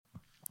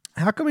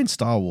How come in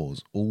Star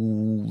Wars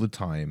all the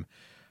time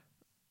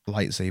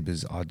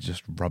lightsabers are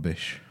just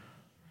rubbish?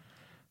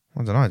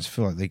 I don't know. I just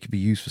feel like they could be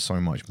used for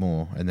so much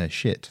more, and they're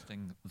shit.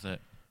 Thing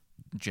that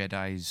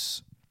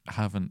Jedis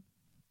haven't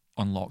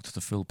unlocked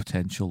the full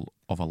potential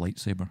of a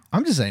lightsaber.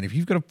 I'm just saying, if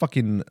you've got a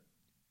fucking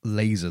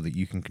laser that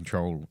you can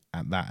control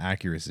at that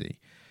accuracy,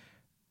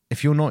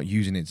 if you're not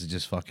using it to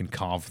just fucking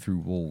carve through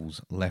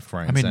walls left,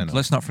 right, and center.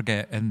 Let's not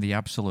forget, in the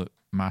absolute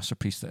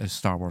masterpiece that is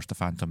Star Wars The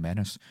Phantom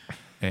Menace,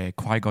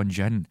 Qui-Gon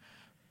Jinn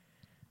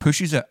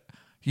pushes it.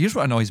 Here's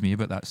what annoys me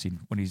about that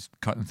scene when he's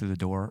cutting through the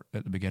door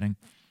at the beginning.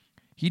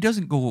 He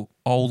doesn't go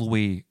all the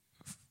way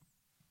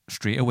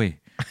straight away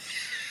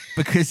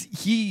because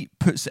he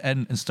puts it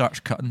in and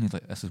starts cutting. He's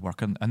like, this is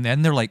working. And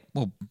then they're like,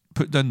 well,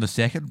 put down the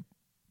second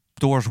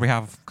doors we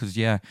have because,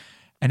 yeah.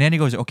 And then he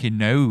goes, okay,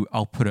 now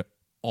I'll put it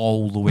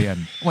all the way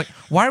in. I'm like,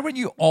 why weren't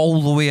you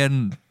all the way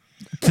in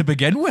to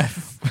begin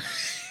with?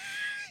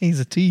 He's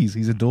a tease.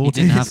 He's a door He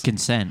tease. didn't have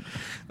consent.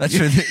 That's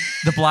true.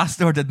 The blast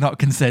door did not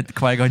consent to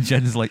Qui-Gon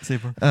Jinn's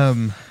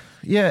lightsaber.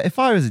 Yeah, if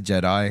I was a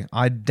Jedi,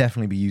 I'd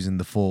definitely be using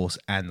the Force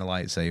and the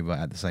lightsaber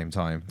at the same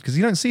time because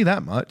you don't see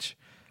that much.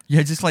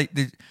 Yeah, just like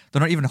they're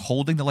not even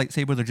holding the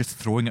lightsaber; they're just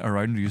throwing it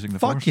around using the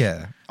Fuck Force.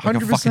 yeah, 100%.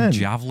 Like a fucking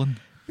javelin.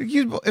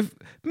 If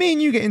me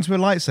and you get into a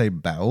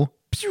lightsaber battle,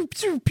 pew,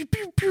 pew, pew,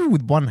 pew, pew,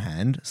 with one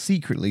hand,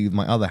 secretly with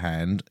my other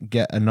hand,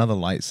 get another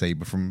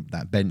lightsaber from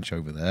that bench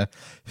over there,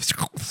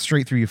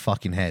 straight through your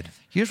fucking head.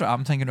 Here's what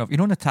I'm thinking of. You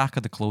know in Attack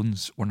of the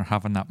Clones when they're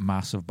having that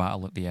massive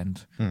battle at the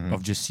end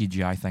of just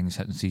CGI things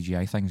hitting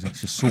CGI things.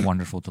 It's just so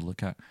wonderful to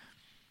look at.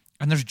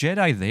 And there's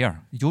Jedi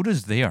there.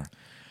 Yoda's there.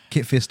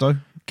 Kit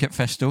Fisto. Kit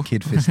Fisto.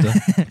 Kid Fister.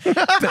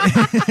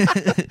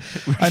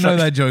 I know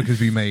that joke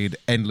has been made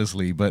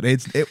endlessly, but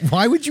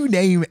why would you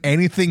name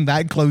anything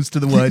that close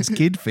to the words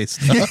Kid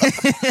Fister?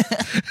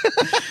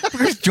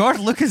 Because George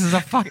Lucas is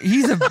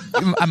he's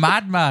a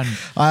madman.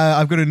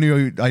 I've got a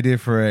new idea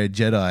for a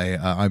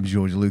Jedi. I'm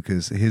George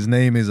Lucas. His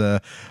name is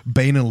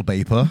Banal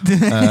Baper.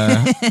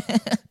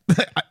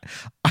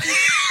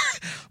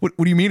 What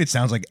do you mean it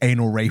sounds like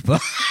anal raper?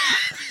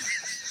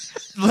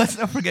 Let's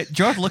not forget,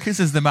 George Lucas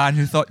is the man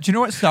who thought, do you know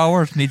what Star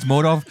Wars needs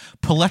more of?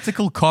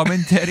 Political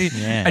commentary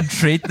and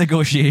trade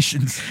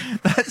negotiations.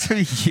 That's what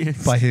he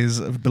is. By his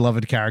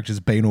beloved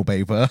characters, Banal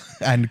Baper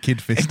and Kid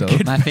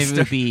Fisto. My favorite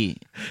would be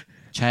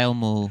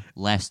Child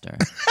Lester.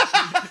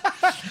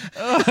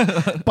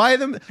 By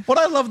them, what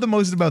I love the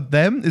most about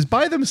them is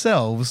by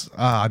themselves.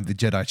 I'm the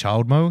Jedi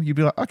Child Mo. You'd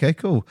be like, okay,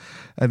 cool.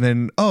 And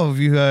then, have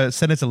you heard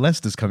Senator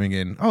Lester's coming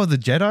in? Oh, the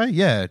Jedi?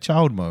 Yeah,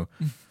 Child Mo.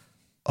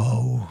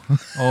 Oh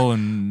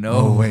no!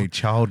 Oh wait,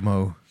 Child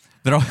Mo.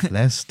 They're all,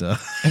 Lester.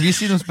 Have you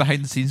seen those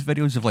behind the scenes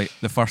videos of like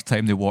the first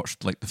time they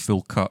watched like the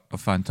full cut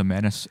of Phantom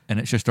Menace, and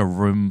it's just a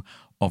room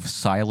of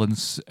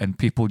silence and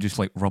people just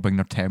like rubbing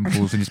their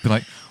temples and just be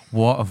like,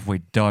 "What have we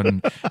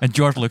done?" And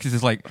George Lucas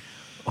is like,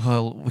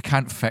 "Well, we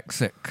can't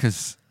fix it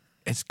because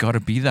it's got to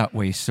be that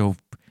way." So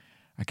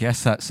I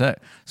guess that's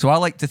it. So I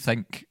like to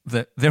think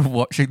that they're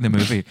watching the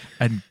movie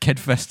and Kid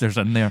Fister's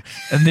in there,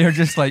 and they're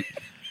just like,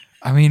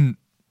 I mean.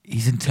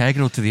 He's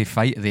integral to the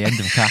fight at the end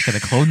of Attack of the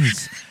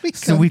Clones.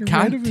 So we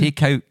can't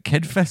take out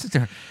Kid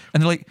Fister.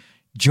 And they're like,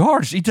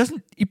 George, he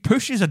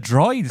pushes a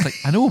droid. It's like,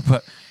 I know,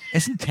 but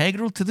it's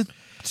integral to the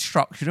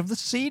structure of the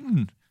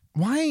scene.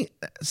 Why,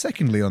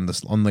 secondly, on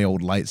the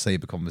old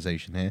lightsaber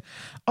conversation here,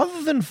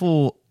 other than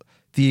for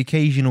the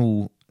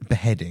occasional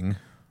beheading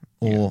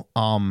or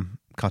arm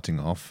cutting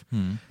off,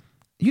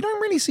 you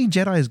don't really see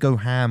Jedis go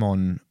ham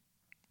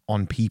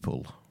on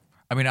people.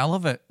 I mean, I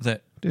love it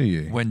that do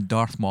you? When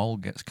Darth Maul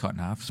gets cut in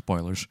half,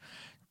 spoilers,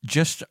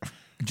 just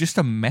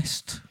a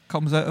mist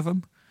comes out of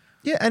him.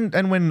 Yeah,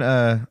 and when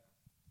not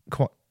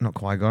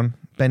Qui-Gon,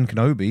 Ben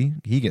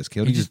Kenobi, he gets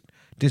killed, he just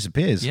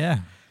disappears. Yeah.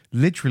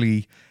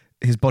 Literally,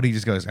 his body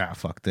just goes,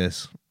 fuck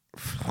this.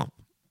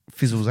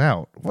 Fizzles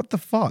out. What the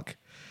fuck?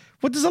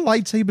 What does a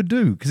lightsaber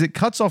do? Because it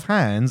cuts off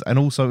hands and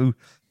also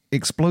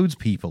explodes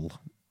people,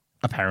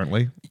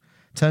 apparently.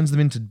 Turns them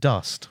into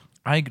dust.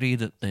 I agree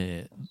that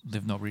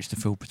they've not reached the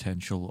full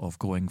potential of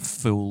going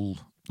full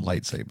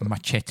lightsaber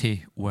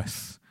machete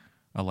with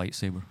a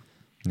lightsaber.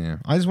 Yeah,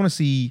 I just want to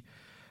see.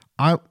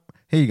 Here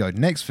you go.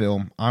 Next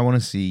film, I want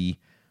to see.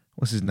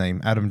 What's his name?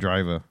 Adam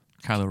Driver.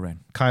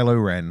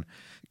 Kylo Ren.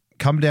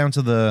 Come down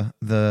to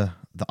the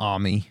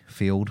army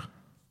field.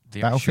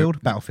 Battlefield.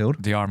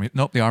 The army.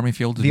 Nope, the army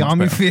field. The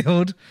army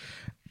field.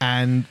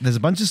 And there's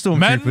a bunch of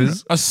stormtroopers. Men,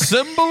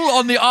 assemble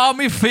on the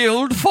army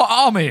field for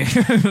army.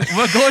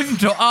 We're going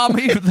to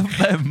army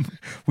them.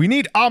 We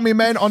need army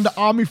men on the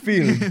army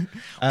field.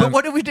 But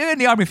what do we do in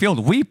the army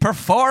field? We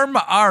perform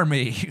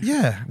army.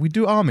 Yeah, we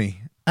do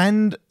army.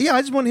 And yeah,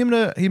 I just want him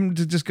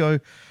to just go,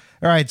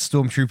 all right,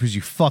 stormtroopers,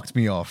 you fucked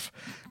me off.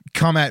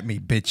 Come at me,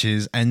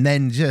 bitches. And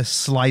then just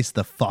slice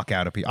the fuck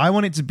out of people. I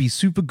want it to be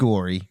super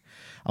gory.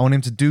 I want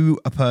him to do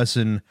a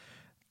person...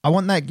 I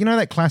want that,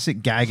 that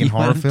classic gag in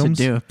horror films.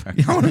 I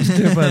want him to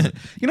do a person.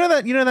 You know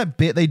that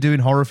bit they do in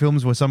horror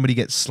films where somebody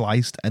gets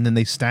sliced and then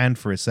they stand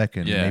for a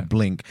second and they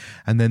blink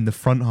and then the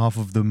front half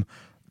of them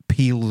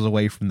peels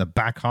away from the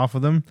back half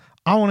of them.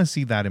 I want to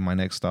see that in my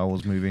next Star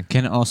Wars movie.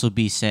 Can it also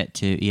be set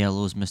to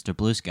ELO's Mr.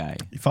 Blue Sky?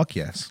 Fuck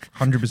yes,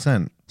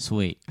 100%.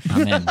 Sweet.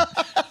 I'm in.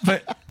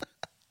 But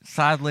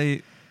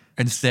sadly,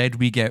 instead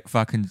we get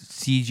fucking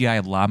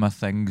CGI llama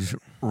things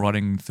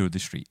running through the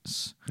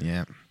streets.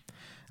 Yeah,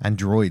 and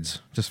droids,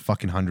 just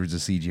fucking hundreds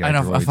of CGI And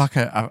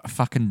droids. a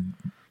fucking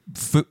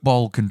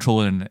football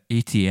controlling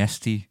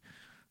ATST.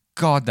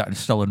 God, that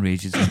still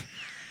enrages me.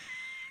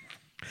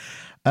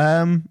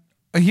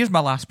 Here's my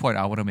last point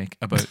I want to make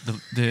about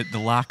the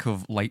lack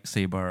of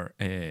lightsaber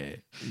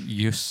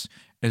use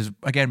is,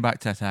 again, back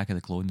to Attack of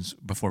the Clones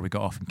before we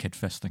got off in kid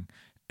fisting,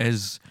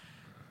 is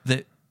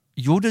that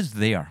Yoda's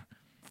there.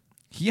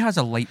 He has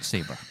a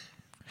lightsaber.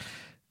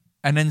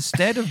 And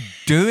instead of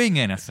doing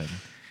anything,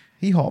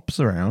 He hops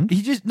around.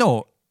 he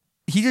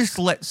just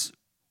lets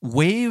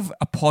wave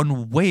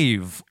upon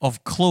wave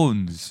of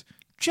clones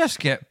just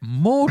get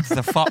mowed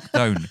the fuck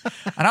down.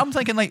 And I'm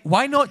thinking, like,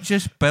 why not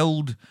just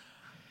build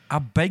a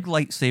big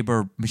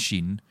lightsaber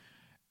machine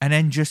and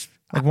then just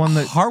Like one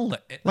that- hurl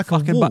it at like the a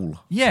fucking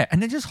wall. yeah,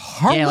 and then just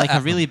hurl Yeah, it like at a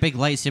them. really big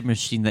lightsaber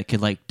machine that could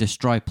like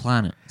destroy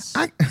planets.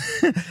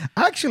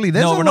 Actually,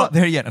 there's No, a we're lot- not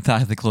there yet in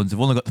Attack of the Clones. We've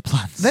only got the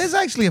plans. There's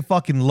actually a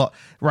fucking lot.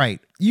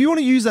 Right, you want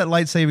to use that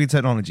lightsaber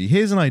technology?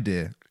 Here's an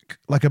idea: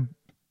 like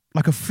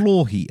a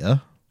floor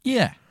heater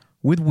Yeah.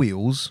 with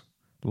wheels,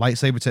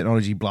 lightsaber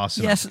technology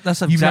blasting. Yes, up. that's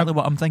You've exactly now-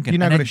 what I'm thinking. You've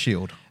now And got then- a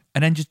shield,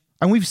 And then just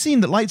and we've seen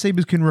that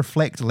lightsabers can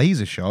reflect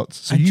laser shots.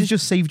 So And you've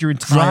just saved your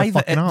entire drive it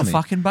fucking at army. the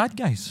fucking bad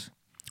guys.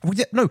 Well,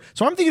 yeah, no,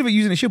 so I'm thinking about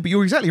using a shield, but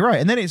you're exactly right.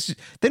 And then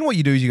what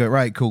you do is you go,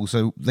 right, cool.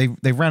 So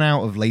they've ran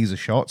out of laser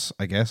shots,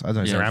 I guess. I don't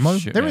know, is there Yeah, ammo?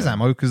 shit, There is yeah.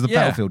 ammo because the Yeah.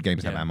 Battlefield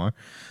games have Yeah. ammo.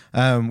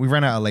 We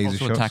ran out of laser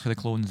Also, shots. Attack of the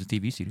Clones, the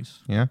TV series.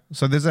 Yeah,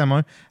 so there's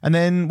ammo. And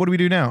then what do we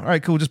do now? All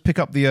right, cool. Just pick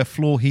up the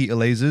floor heater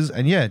lasers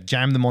and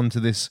jam them onto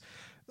this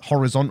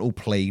horizontal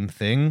plane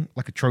thing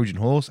like a Trojan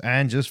horse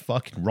and just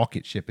fucking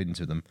rocket ship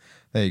into them.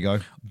 There you go.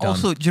 Done.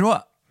 Also, do you know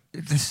what?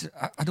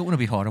 I don't want to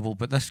be horrible,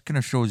 but this kind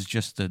of shows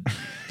just the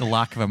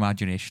lack of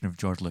imagination of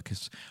George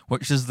Lucas,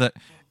 which is that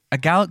a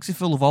galaxy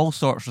full of all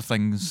sorts of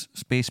things,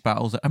 space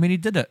battles. I mean, he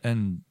did it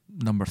in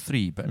number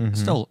 3, but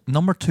still,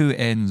 number 2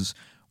 ends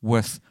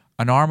with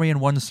an army on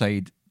one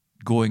side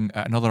going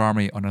at another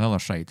army on another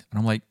side, and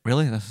I'm like,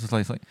 really? This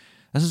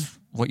is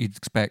what you'd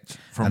expect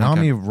from an like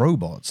army of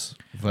robots.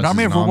 an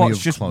army of robots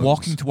just clones.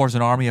 walking towards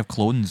an army of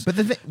clones. But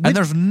and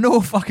there's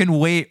no fucking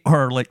weight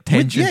or like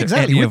tension to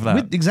any of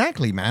that.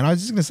 Exactly, man. I was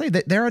just going to say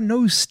that there are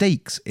no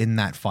stakes in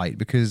that fight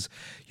because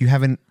you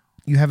have an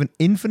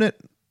infinite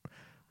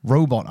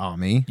robot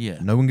army. Yeah.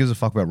 No one gives a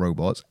fuck about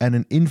robots, and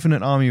an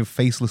infinite army of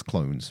faceless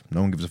clones.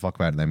 No one gives a fuck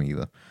about them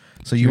either.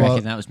 So You you are.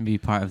 reckon that was maybe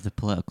part of the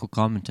political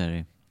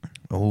commentary?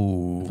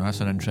 Oh, That's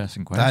an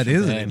interesting question. that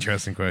is an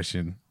interesting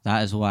question.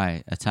 That is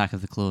why Attack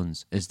of the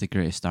Clones is the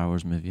greatest Star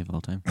Wars movie of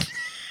all time.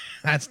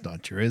 That's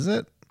not true, is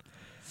it?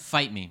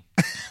 Fight me.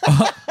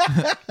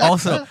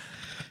 Also,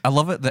 I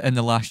love it that in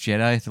The Last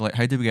Jedi, they're like,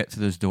 how do we get to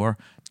this door?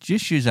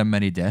 Just use a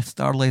mini Death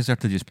Star laser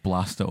to just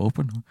blast it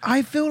open.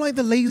 I feel like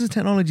the laser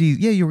technology,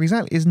 you're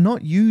exactly, is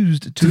not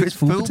used to its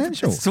full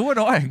potential. It's so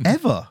annoying.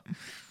 Ever.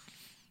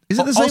 Is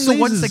it the same Also, lasers?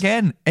 once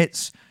again,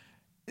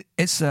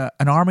 it's an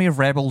army of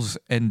rebels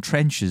in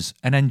trenches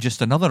and then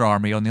just another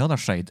army on the other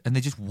side, and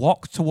they just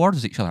walk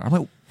towards each other. I'm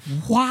like,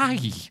 why?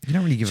 You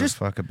don't really give Just- a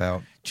fuck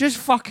about. Just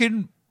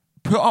fucking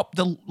put up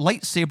the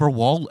lightsaber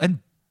wall and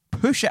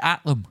push it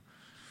at them.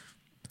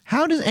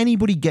 How does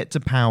anybody get to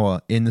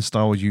power in the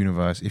Star Wars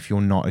universe if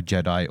you're not a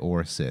Jedi or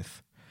a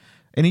Sith?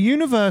 In a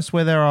universe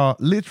where there are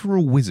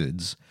literal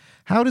wizards,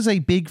 how does a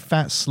big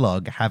fat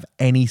slug have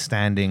any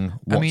standing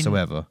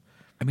whatsoever?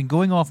 I mean,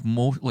 going off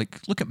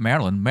look at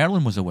Merlin.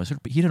 Merlin was a wizard,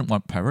 but he didn't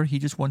want power. He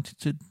just wanted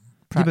to Yeah,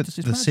 but practice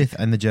his the magic. Sith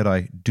and the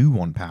Jedi do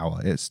want power.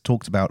 It's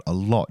talked about a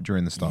lot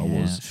during the Star Yeah,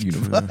 Wars it's true.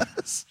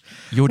 universe.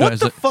 Yoda What is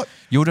the fuck?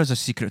 Yoda's a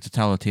secret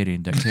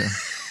totalitarian dictator.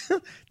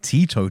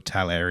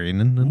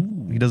 Teetotalitarian.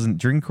 And he doesn't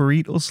drink or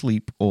eat or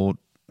sleep or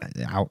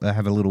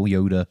have a little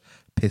Yoda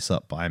piss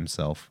up by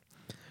himself.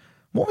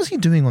 What was he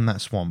doing on that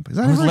swamp? Is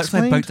that I was ever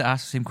literally explained? about to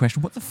ask the same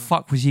question. What the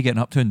fuck was he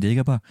getting up to in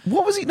Dagobah?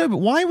 What was he? No, but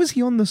why was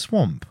he on the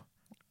swamp?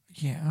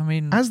 Yeah, I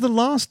mean, As the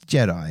last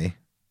Jedi.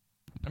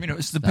 it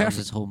was the That was person.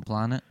 his home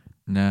planet.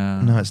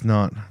 No, No, it's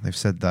not. They've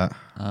said that.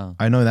 Oh.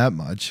 I know that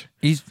much.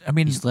 he's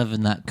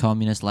living that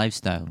communist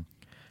lifestyle.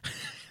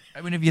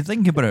 if you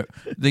think about it,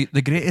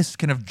 the greatest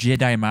kind of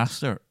Jedi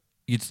master,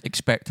 you'd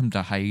expect him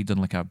to hide in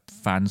like a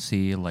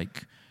fancy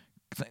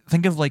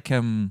think of what's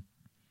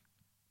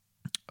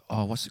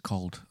it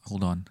called?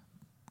 Hold on,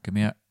 give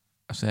me a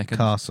second.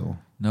 Castle,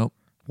 Nope,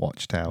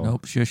 Watchtower,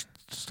 nope. Shush,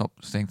 stop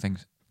saying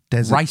things.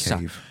 Desert Risa.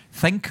 Cave.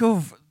 Think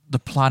of the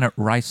planet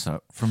Risa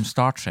from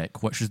Star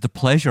Trek, which is the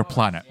pleasure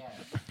planet.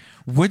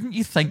 Wouldn't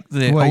you think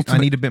the Wait, ultimate?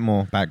 I need a bit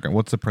more background.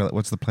 What's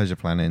the pleasure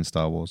planet in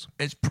Star Wars?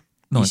 It's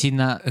You seen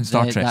that in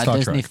Star Trek? that Star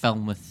Disney Trek.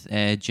 film with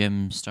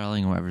Jim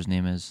Sterling or whatever his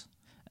name is,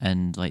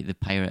 and like the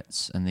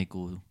pirates, and they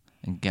go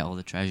and get all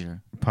the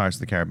treasure. Pirates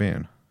of the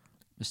Caribbean.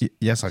 It's-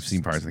 Yes, I've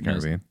seen Pirates of the no,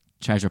 it's Caribbean.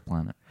 Treasure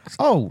Planet.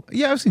 Oh,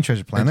 yeah, I've seen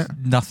Treasure Planet. It's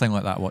nothing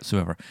like that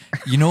whatsoever.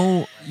 You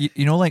know,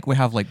 like we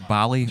have like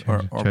Bali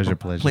or Treasure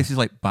Pleasure. places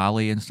like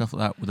Bali and stuff like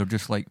that, where they're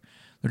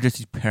just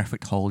these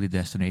perfect holiday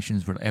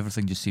destinations where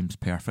everything just seems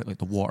perfect. Like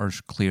the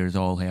water's clear as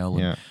all hell, and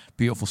Yeah.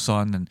 beautiful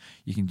sun, and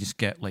you can just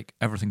get like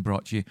everything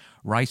brought to you.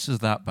 Rice is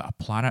that, but a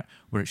planet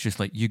where it's just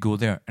like you go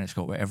there and it's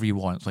got whatever you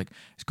want. It's like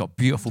it's got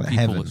beautiful It's like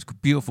people, heaven. it's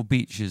got beautiful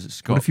beaches,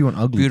 it's got What if you want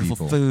ugly beautiful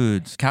people?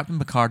 foods. Captain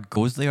Picard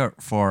goes there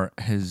for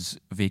his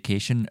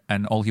vacation,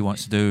 and all he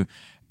wants to do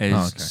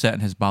is sit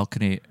in his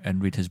balcony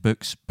and read his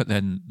books. But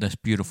then this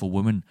beautiful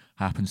woman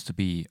happens to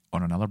be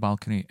on another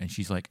balcony, and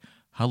she's like,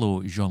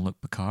 "Hello, Jean-Luc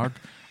Picard.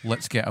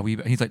 Let's get a wee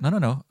bit." And he's like,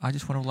 "No. I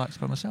just want to relax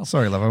by myself."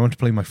 Sorry, love. I want to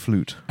play my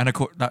flute. And of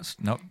course, that's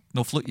no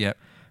flute yet,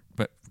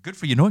 but good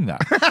for you knowing that.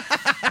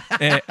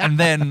 And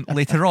then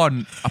later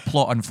on, a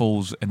plot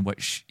unfolds in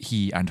which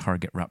he and her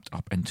get wrapped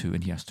up into,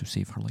 and he has to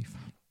save her life.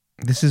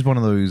 This is one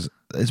of those.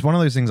 It's one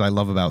of those things I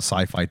love about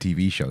sci-fi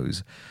TV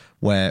shows,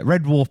 where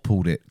Red Dwarf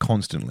pulled it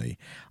constantly.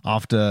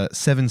 After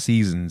 7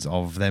 seasons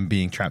of them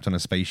being trapped on a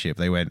spaceship,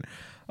 they went,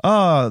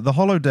 the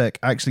holodeck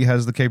actually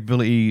has the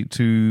capability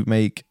to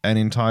make an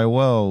entire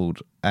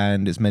world,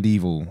 and it's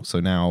medieval. So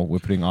now we're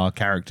putting our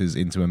characters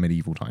into a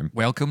medieval time.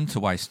 Welcome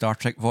to why Star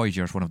Trek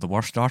Voyager is one of the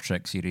worst Star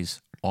Trek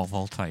series of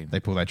all time. They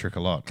pull that trick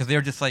a lot. Because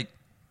they're just like,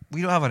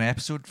 we don't have an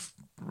episode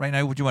right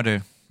now. What do you want to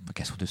do? I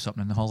guess we'll do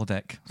something in the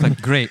holodeck. It's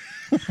like, great.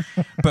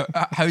 But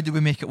how do we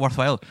make it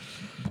worthwhile?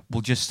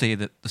 We'll just say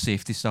that the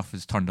safety stuff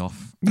is turned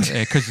off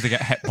because they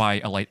get hit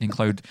by a lightning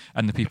cloud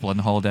and the people in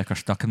the holodeck are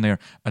stuck in there,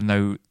 and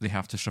now they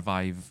have to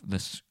survive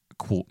this,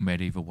 quote,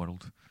 medieval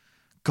world.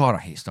 God, I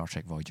hate Star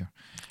Trek Voyager.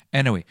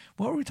 Anyway,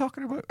 what were we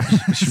talking about?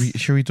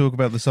 should we talk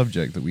about the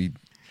subject that we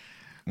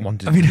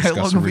wanted I mean, to how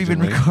discuss long have we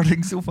been originally?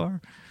 recording so far?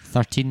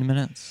 13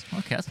 minutes.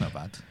 Okay, that's not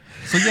bad.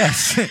 So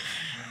yes,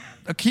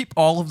 I keep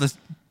all of this.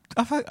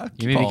 I keep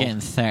You're maybe all-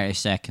 getting 30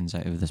 seconds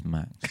out of this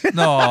max.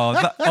 No,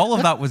 all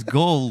of that was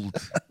gold.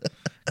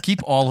 Keep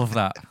all of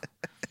that.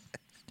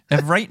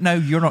 If right now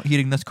you're not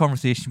hearing this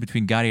conversation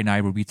between Gary and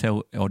I where we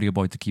tell Audio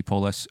Boy to keep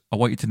all this, I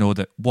want you to know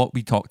that what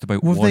we talked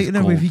about Well, was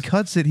gold. if he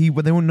cuts it,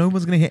 no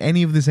one's going to hear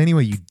any of this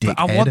anyway, you dickhead. But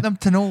I want them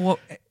to know what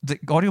the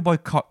Audio Boy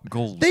cut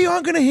gold. They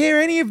aren't going to hear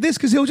any of this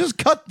because he'll just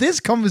cut this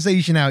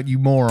conversation out, you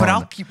moron. But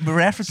I'll keep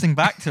referencing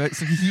back to it,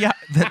 so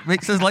that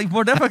makes his life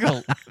more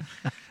difficult.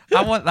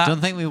 I want that.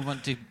 Don't think we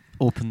want to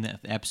open the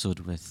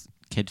episode with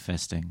kid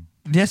fisting.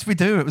 Yes, we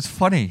do. It was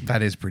funny.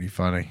 That is pretty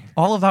funny.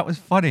 All of that was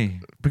funny.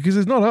 Because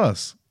it's not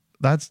us.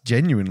 That's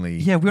genuinely...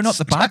 Yeah, we're not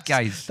the bad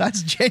guys.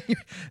 That's genuine.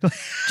 Do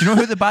you know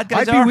who the bad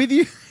guys I'd are? be with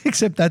you,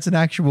 except that's an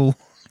actual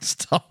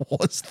Star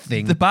Wars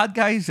thing. The bad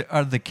guys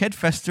are the Kid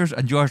Fisters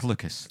and George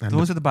Lucas. And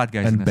Those are the bad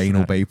guys. and in this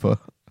Banal scenario. Vapor.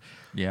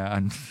 Yeah,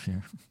 and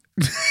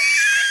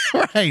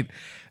yeah. Right.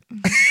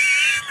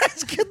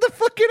 Let's get the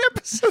fucking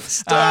episode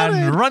started.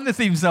 And run the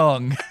theme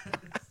song.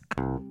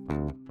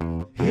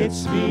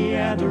 It's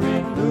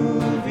meandering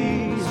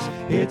movies.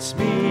 It's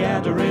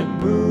meandering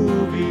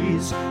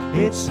movies.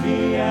 It's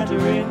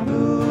meandering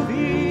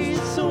movies.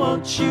 So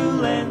won't you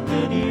lend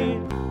an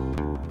ear?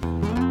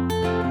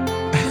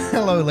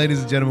 Hello, ladies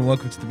and gentlemen.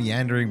 Welcome to the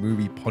Meandering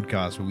Movie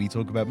Podcast, where we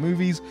talk about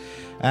movies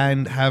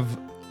and have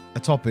a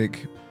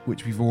topic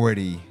which we've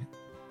already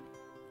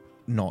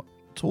not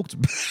talked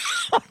about.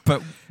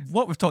 But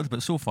what we've talked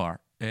about so far,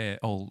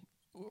 all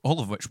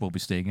of which we'll be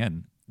staying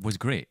in, was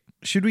great.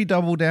 Should we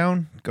double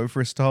down? Go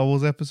for a Star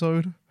Wars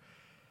episode?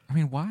 I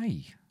mean,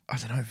 why? I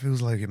don't know. It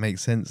feels like it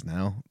makes sense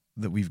now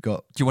that we've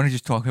got. Do you want to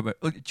just talk about?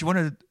 Do you want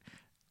to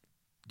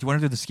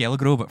do the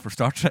Skelligro, but for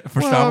Star Trek,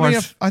 for Well, Star I mean,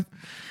 Wars?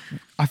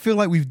 I feel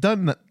like we've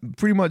done that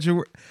pretty much.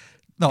 No,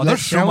 Let's-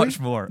 there's so shall we? much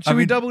more. Should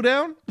we double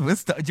down? Do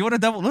you want to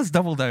double? Let's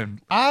double down.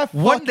 I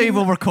One day fucking-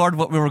 we'll record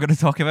what we were going to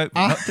talk about,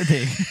 but not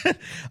today.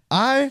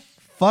 I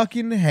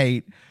fucking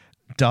hate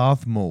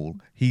Darth Maul.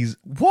 He's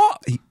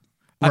What?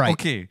 right.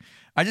 Okay.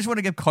 I just want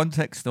to give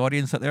context to the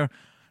audience out there.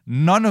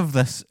 None of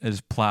this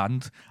is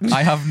planned.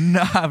 I have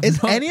not.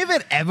 Is any of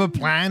it ever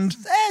planned?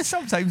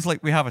 Sometimes,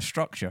 like, we have a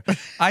structure.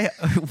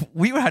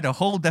 We had a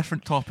whole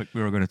different topic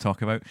we were going to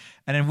talk about,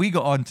 and then we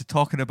got on to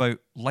talking about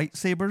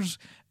lightsabers,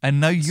 and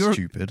now you're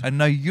Stupid. and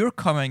now you're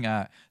coming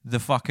at the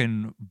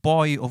fucking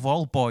boy of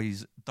all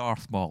boys,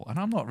 Darth Maul, and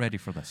I'm not ready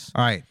for this.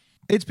 All right.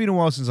 It's been a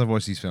while since I've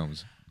watched these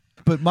films,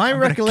 but my I'm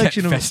gonna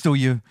recollection Kit of Fisto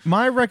you.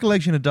 my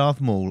recollection of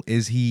Darth Maul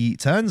is he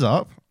turns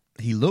up,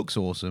 he looks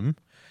awesome,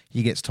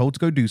 he gets told to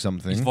go do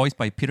something. He's voiced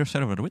by Peter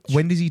Serafinowicz.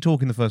 When does he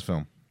talk in the first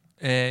film?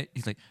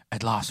 He's like,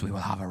 "At last we will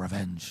have a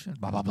revenge."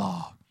 Blah blah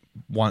blah.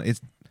 It's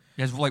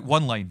He has like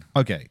one line.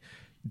 okay.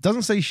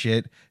 Doesn't say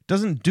shit.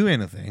 Doesn't do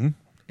anything.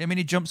 I mean,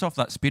 he jumps off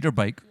that speeder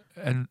bike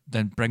and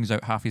then brings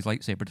out half his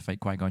lightsaber to fight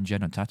Qui-Gon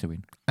Jinn on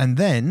Tatooine. And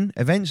then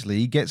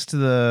eventually gets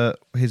to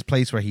his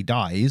place where he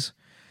dies.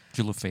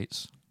 Duel of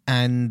Fates.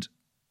 And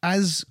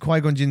as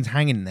Qui-Gon Jinn's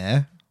hanging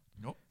there,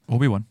 Nope.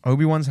 Obi-Wan.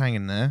 Obi-Wan's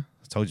hanging there.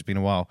 I told you it's been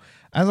a while.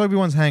 As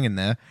Obi-Wan's hanging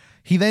there,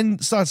 he then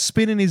starts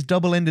spinning his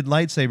double-ended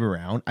lightsaber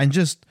around and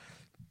just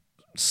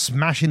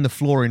smashing the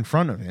floor in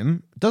front of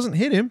him. Doesn't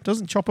hit him.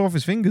 Doesn't chop off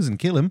his fingers and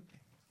kill him.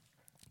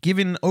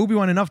 giving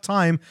Obi-Wan enough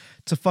time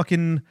to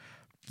fucking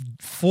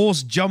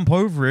force jump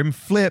over him,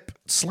 flip,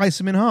 slice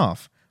him in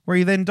half, where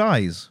he then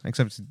dies.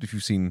 Except if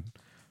you've seen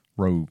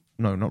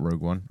not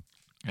Rogue One.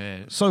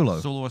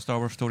 Solo, A Star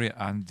Wars Story,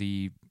 and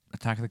the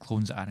Attack of the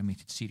Clones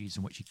animated series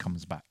in which he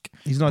comes back.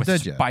 He's not with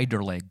dead yet.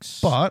 Spider legs.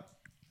 But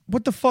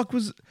what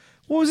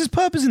was his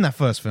purpose in that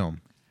first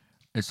film?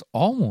 It's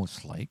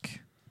almost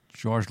like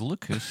George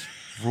Lucas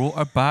wrote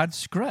a bad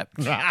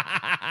script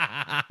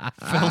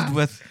filled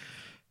with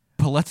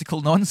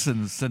political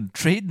nonsense and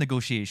trade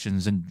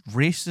negotiations and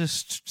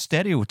racist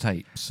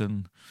stereotypes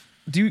and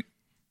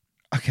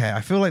Okay,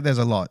 I feel like there's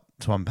a lot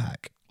to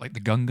unpack. like the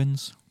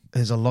Gungans.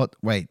 There's a lot.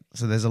 Wait,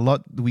 so there's a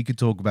lot that we could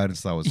talk about in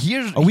Star Wars.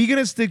 Are we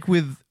gonna stick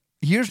with?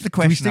 Here's the Do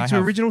question. we stick to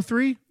original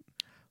 3?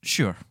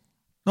 Sure.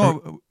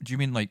 No, do you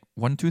mean like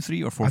 1, 2,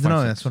 3 or 4, I 5, don't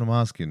know. 6? That's what I'm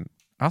asking.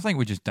 I think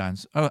we just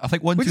dance. I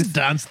think 1, We 2, just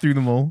dance through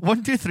them all.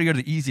 1, 2, 3 are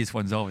the easiest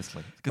ones,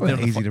 obviously. Well,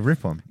 easy to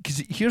rip on.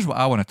 Because here's what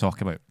I want to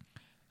talk about.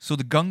 So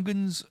the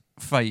Gungans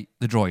fight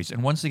the droids,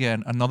 and once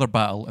again, another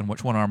battle in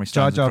which one army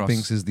Jar stands Jar across.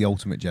 Binks is the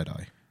ultimate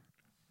Jedi.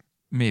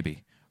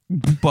 Maybe.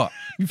 But,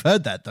 You've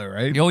heard that though,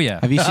 right? oh yeah.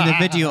 Have you seen the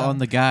video on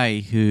the guy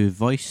who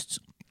voiced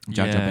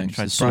Jar Jar Yeah, Binks?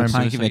 tried The to Soul Brian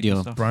Pancake suicide and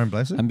video. stuff. Brian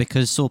Blessed. And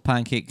because Soul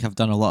Pancake have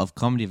done a lot of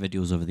comedy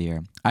videos over the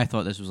year, I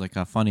thought this was like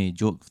a funny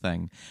joke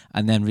thing,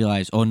 and then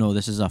realized, oh no,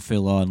 this is a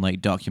full-on like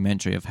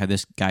documentary of how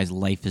this guy's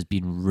life has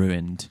been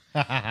ruined.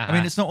 I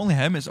mean, it's not only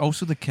him, it's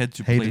also the kids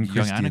who Hayden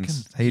played young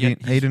Christians.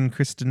 Anakin. Hayden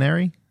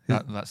Christenary.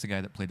 That's the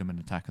guy that played him in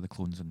Attack of the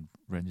Clones and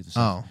Revenge of the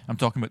Sith. Oh. I'm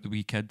talking about the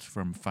wee kid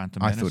from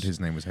Phantom I Menace. thought his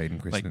name was Hayden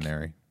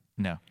Christenary.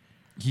 No.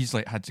 He's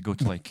like had to go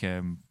to like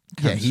Yeah,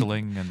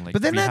 counselling and like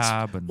But then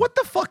rehab and what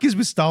the fuck is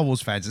with Star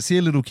Wars fans that see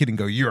a little kid and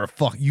go, "You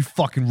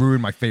fucking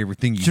ruined my favorite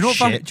thing." Do you know what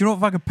shit. do you know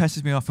what fucking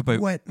pisses me off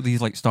about What?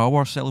 these like Star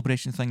Wars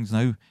celebration things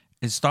now?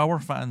 Is Star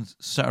Wars fans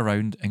sit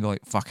around and go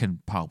like,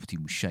 "Fucking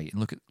Palpatine was shite,"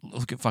 and look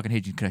at fucking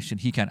Hayden Christian,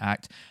 he can't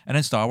act. And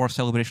then Star Wars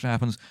celebration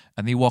happens,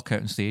 and they walk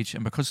out on stage,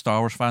 and because Star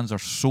Wars fans are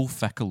so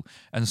fickle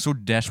and so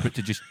desperate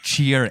to just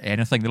cheer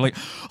anything, they're like,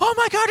 "Oh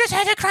my god, it's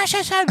Hayden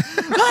Christensen!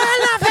 Oh,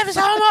 I love him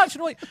so much!"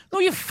 And I'm like, "No,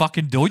 you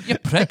fucking don't, you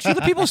pricks! You're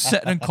the people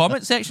sitting in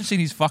comment section saying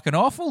he's fucking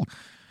awful."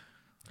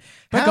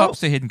 Big How- ups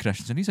to Hayden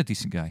Christensen, he's a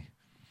decent guy.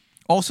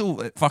 Also,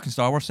 at fucking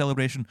Star Wars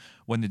Celebration,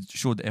 when they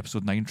showed the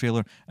Episode 9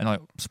 trailer, and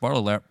like, spoiler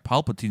alert,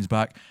 Palpatine's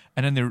back,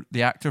 and then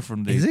the actor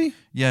from the... Is he?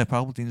 Yeah,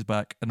 Palpatine's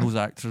back, and those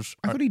actors...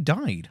 I thought he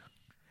died.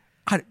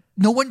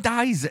 No one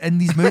dies in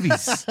these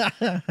movies.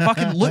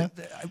 Fucking look...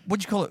 What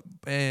do you call it?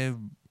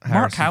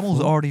 Mark Harrison Hamill's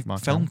Ford? already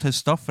Mark filmed Hamill. his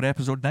stuff for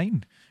Episode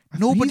 9. thought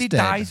Nobody he's dead.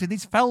 dies in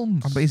these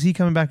films. Oh, but is he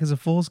coming back as a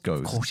Force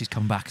ghost? Of course he's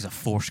come back as a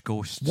Force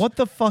ghost. What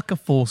the fuck are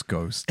Force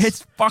ghosts?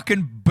 It's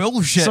fucking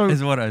bullshit, So,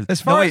 is what it is. as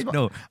far no, as wait,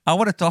 no. I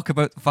want to talk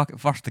about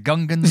first the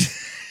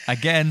Gungans.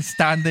 Again,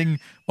 standing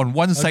on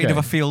one side Okay. of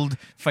a field,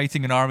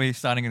 fighting an army,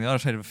 standing on the other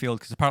side of a field,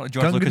 because apparently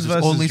George Gungans Lucas has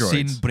versus only droids.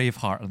 seen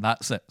Braveheart, and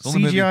that's it. It's the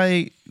only movie-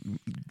 CGI,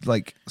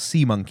 like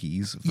sea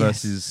monkeys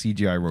Yes. versus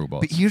CGI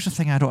robots. But here's the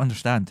thing I don't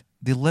understand.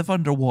 They live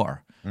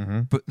underwater,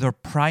 but their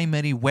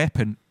primary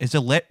weapon is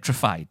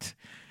electrified.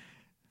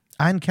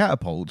 And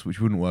catapults, which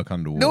wouldn't work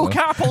underwater. No,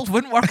 catapults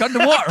wouldn't work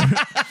underwater.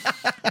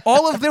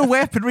 All of their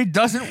weaponry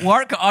doesn't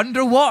work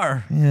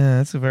underwater. Yeah,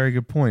 that's a very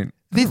good point.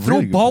 They That's a throw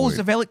really good balls point.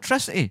 of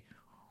electricity.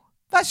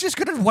 That's just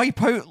going to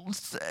wipe out...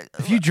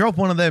 If you drop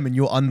one of them and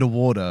you're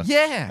underwater,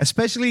 Yeah.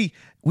 especially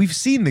we've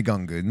seen the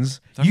Gungans.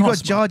 They're You not got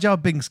smart. Jar Jar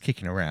Binks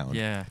kicking around.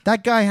 Yeah.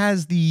 that guy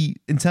has the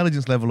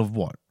intelligence level of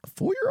what? A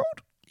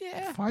 4-year-old?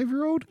 Yeah.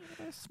 5-year-old?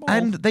 Small.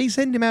 And they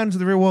send him out into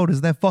the real world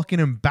as their fucking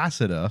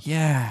ambassador.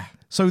 Yeah.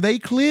 So they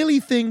clearly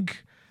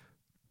think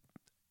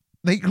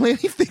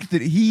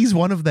that he's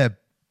one of their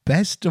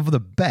best of the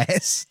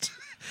best.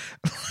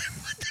 What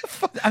the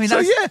fuck? I mean,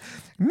 so that's-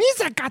 yeah,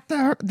 Misa got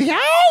the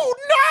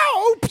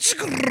oh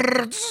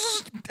no!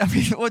 I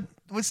mean,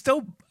 what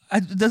still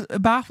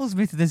it baffles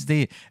me to this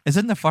day is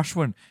in the first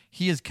one,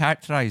 he is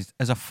characterized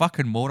as a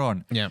fucking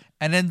moron. Yeah.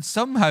 And then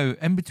somehow,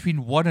 in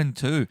between 1 and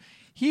 2,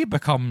 he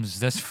becomes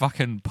this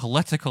fucking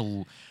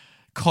political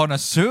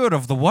connoisseur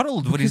of the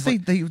world. Where Because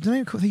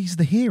he's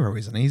the hero,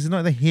 isn't he? He's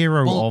not the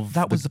hero well, of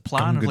that was the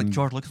plan of like Gungan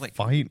George Lucas. Like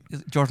fight.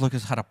 George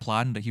Lucas had a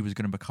plan that he was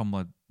going to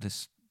become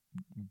this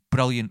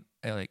brilliant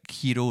like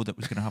hero that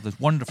was going to have this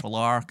wonderful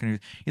arc, and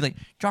he's like,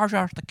 Jar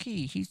Jar's the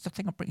key. He's the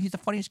thing. He's the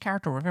funniest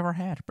character we've ever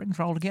had. Brings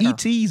it all together.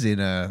 E.T.'s in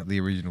the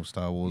original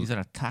Star Wars. He's an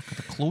Attack of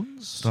the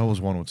Clones. Star Wars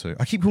 1 or 2.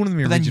 I keep calling them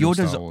the But then original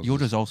Yoda's Star Wars.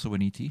 Yoda's also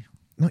in E.T.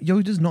 No,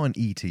 Yoda's not an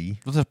E.T.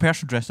 There's a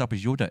person dressed up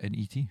as Yoda in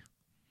E.T.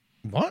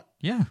 What?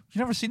 Yeah, you've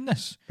never seen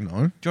this.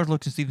 No. George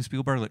Lucas and Steven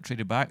Spielberg like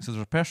traded back. So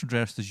there's a person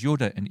dressed as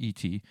Yoda in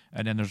E.T.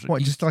 and then there's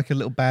What, just like a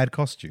little bad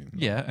costume?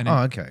 yeah, and Oh,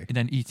 then, okay. and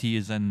then E.T.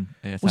 is in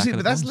Attack Well, see, of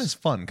the but that's Clones. less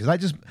fun because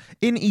that just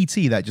in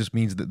E.T. that just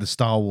means that the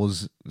Star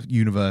Wars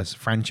universe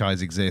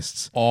franchise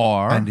exists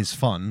Or and is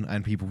fun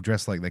and people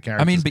dress like their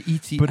characters. I mean, but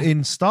E.T. But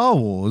in Star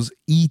Wars,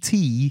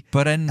 E.T.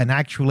 but in an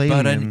actual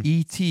but alien. in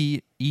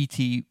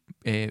E.T.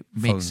 Makes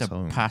Phones a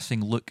home.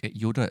 passing look at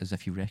Yoda as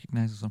if he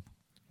recognizes him.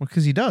 Well,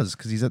 because he does,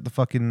 because he's at the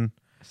fucking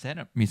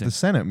Senate meeting. the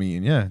Senate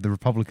meeting, yeah, the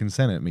Republican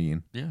Senate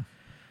meeting. Yeah.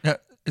 Now,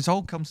 It's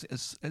all comes.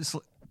 It's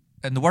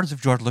in the words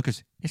of George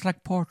Lucas. It's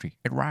like poetry.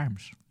 It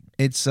rhymes.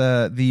 It's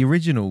the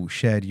original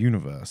shared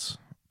universe,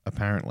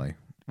 apparently.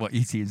 What,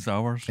 E.T. and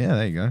Star Wars? Yeah,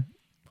 there you go.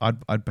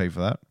 I'd pay for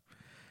that.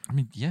 I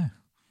mean, yeah.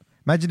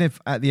 Imagine if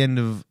at the end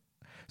of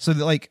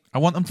I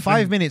want them to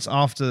 5 minutes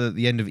after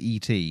the end of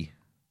E.T.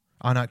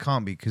 Oh no, it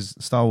can't be because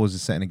Star Wars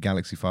is set in a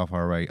galaxy far,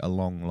 far away a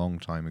long, long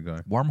time ago.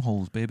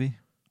 Wormholes, baby.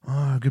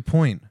 Oh, good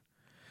point.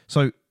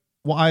 So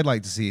what I'd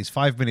like to see is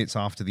 5 minutes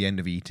after the end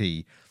of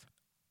E.T.,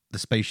 the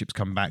spaceships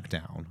come back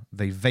down.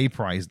 They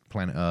vaporize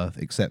planet Earth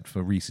except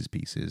for Reese's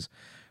Pieces,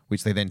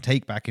 which they then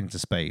take back into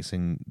space,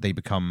 and they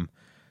become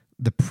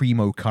the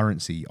primo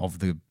currency of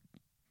the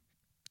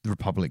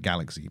Republic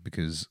galaxy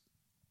because,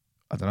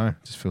 I don't know, it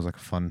just feels like a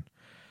fun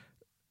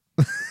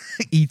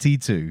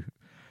ET2.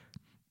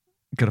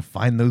 Gotta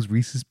find those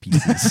Reese's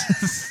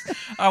Pieces.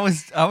 I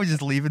was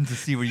just leaving to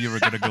see where you were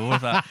going to go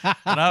with that.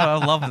 And I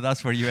love that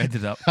that's where you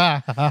ended up.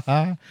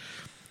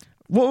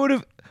 What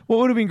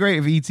would have been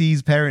great if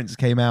ET's parents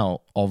came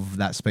out of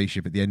that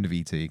spaceship at the end of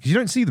ET? Because you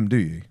don't see them, do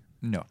you?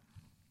 No.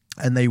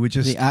 And they were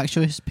just The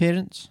actual his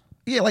parents?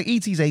 yeah, like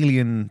ET's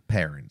alien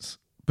parents.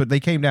 But they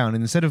came down,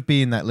 and instead of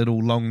being that little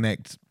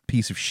long-necked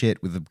piece of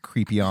shit with the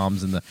creepy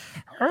arms and the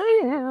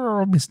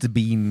Mr.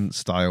 Bean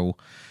style,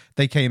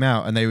 they came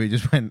out and they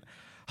just went,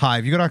 "Hi,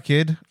 have you got our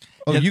kid?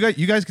 Oh, Yeah.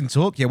 you guys can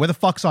talk? Yeah, where the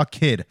fuck's our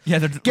kid? Yeah,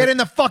 Get in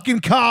the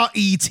fucking car,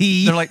 ET."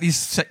 They're like these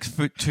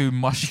 6'2"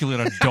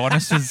 muscular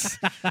Adonises.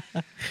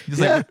 He's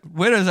like,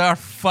 where is our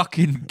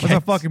fucking kid? Where's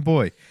our fucking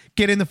boy?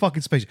 Get in the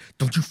fucking spaceship.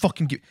 Don't you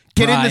fucking get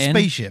in the Brian.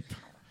 spaceship.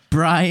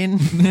 Brian.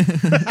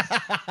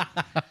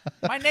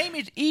 My name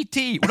is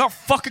E.T. We're not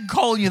fucking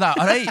calling you that,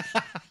 all right? Your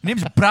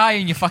name's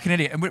Brian, you fucking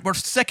idiot. And we're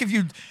sick of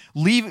you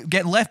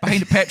getting left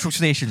behind at petrol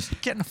stations.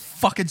 Get in the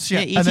fucking Yeah,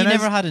 shit. E.T. then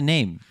never as- had a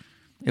name.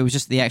 It was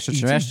just the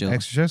extraterrestrial.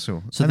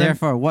 Extraterrestrial. So And then-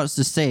 therefore, what's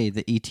to say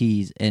that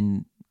E.T.'s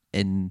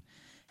in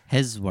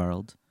his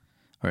world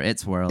or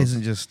its world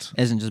isn't just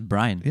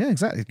Brian? yeah,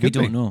 exactly. We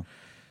don't know.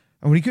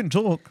 And when he couldn't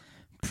talk,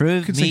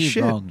 Prove could say me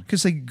shit. wrong. Could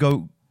say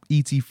go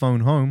ET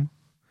phone home.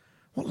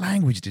 What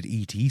language did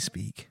ET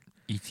speak?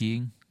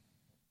 E.T.ing.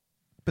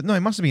 But no,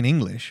 it must have been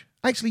English.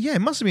 Actually, yeah,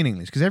 it must have been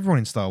English because everyone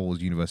in Star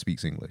Wars universe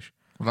speaks English.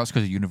 Well, that's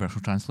because of universal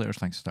translators,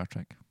 thanks to Star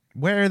Trek.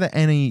 Where are there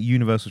any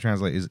universal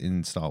translators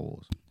in Star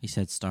Wars? He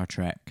said Star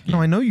Trek.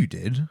 No, I know you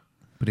did,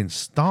 but in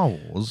Star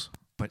Wars,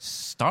 But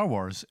Star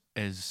Wars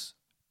is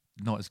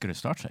not as good as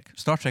Star Trek.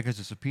 Star Trek is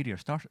a superior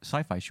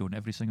sci-fi show in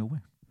every single way.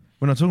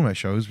 we're not talking about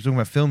shows. We're talking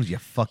about films. You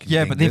fucking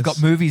Yeah, but they've got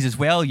dingus. movies as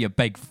well, you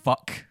big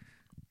fuck.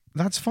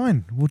 That's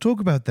fine. We'll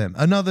talk about them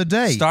another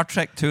day. Star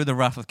Trek 2, The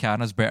Wrath of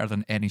Khan is better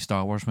than any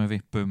Star Wars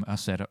movie. Boom, I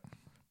said it.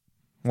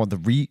 What the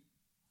reboot?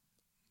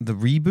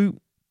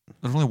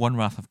 There's only one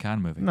Wrath of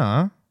Khan movie.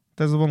 Nah,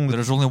 there's the one with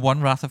There's only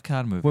one Wrath of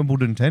Khan movie.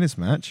 Wimbledon tennis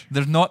match.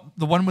 There's not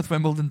the one with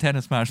Wimbledon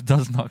tennis match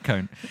does not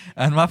count.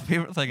 And my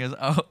favorite thing is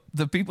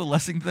the people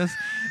listening to this,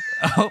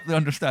 I hope they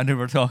understand who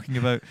we're talking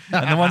about.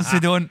 And the ones who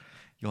don't,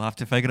 you'll have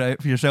to figure it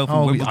out for yourself.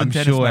 Oh, Wimbledon I'm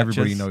tennis sure matches.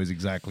 everybody knows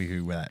exactly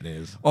who that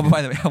is. Oh,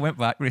 by the way, I went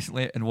back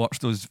recently and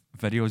watched those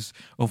videos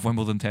of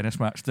Wimbledon tennis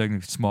match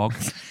doing smog.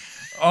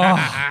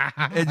 Oh,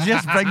 it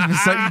just brings me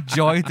such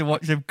joy to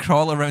watch him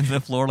crawl around the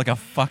floor like a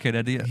fucking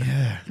idiot.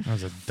 Yeah, that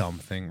was a dumb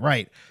thing.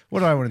 Right. What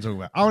do I want to talk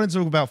about? I want to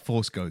talk about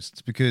Force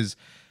Ghosts because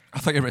I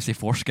thought you were about to say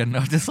foreskin. I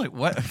was just like,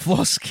 what?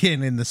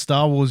 foreskin in the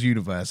Star Wars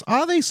universe,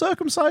 are they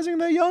circumcising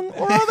their young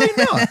or are they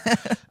not?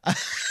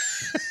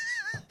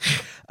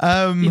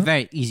 Be a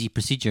very easy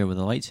procedure with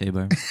a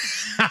lightsaber.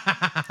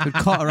 Would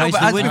cauterize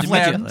But the as wound we've,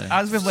 learned, immediately.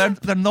 as we've learned,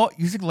 they're not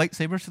using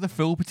lightsabers to the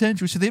full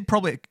potential, so they'd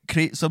probably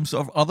create some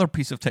sort of other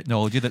piece of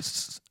technology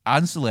that's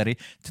ancillary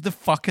to the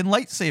fucking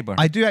lightsaber.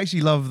 I do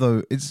actually love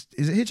though. Is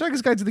it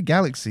Hitchhiker's Guide to the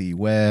Galaxy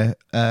where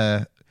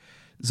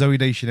Zoe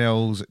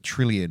Deschanel's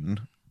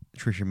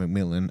Tricia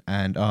McMillan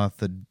and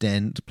Arthur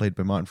Dent, played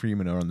by Martin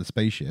Freeman, are on the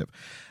spaceship,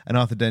 and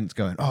Arthur Dent's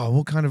going, "Oh,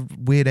 what kind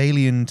of weird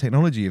alien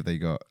technology have they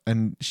got?"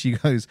 And she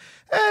goes,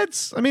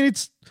 "It's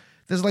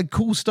there's like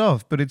cool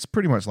stuff, but it's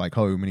pretty much like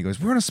home." And he goes,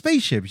 "We're on a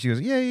spaceship." She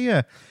goes,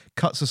 "Yeah."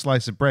 Cuts a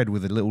slice of bread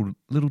with a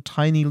little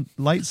tiny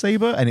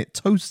lightsaber, and it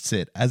toasts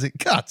it as it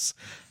cuts.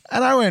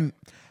 And I went,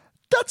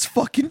 "That's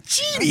fucking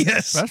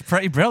genius. That's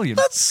pretty brilliant.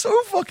 That's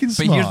so fucking But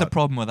smart." here's the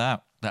problem with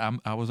that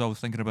I was always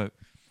thinking about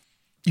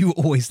You were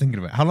always thinking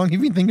about. How long have you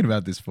been thinking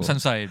about this for?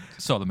 since I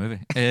saw the movie.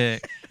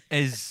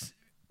 Is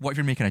what if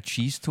you're making a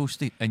cheese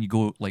toasty and you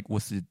go like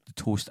with the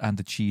toast and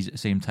the cheese at the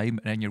same time,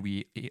 and then your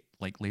wee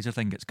like laser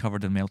thing gets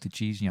covered in melted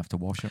cheese and you have to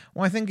wash it.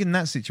 Well, I think in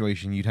that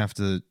situation you'd have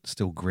to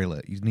still grill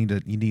it. You need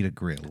a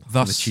grill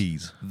for the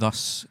cheese.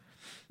 Thus,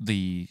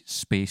 the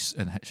space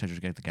in Hitchhiker's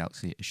Guide to the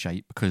Galaxy is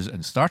shite because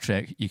in Star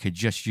Trek you could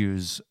just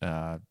use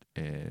I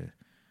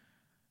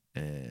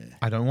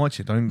don't watch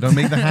it. Don't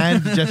make the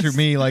hand gesture at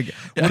me like,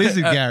 what is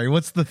it, Gary?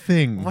 What's the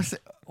thing? what's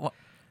it? What?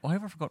 Why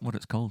have I forgotten what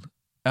it's called?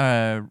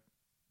 No.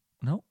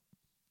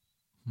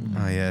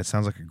 Oh yeah, it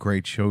sounds like a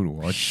great show to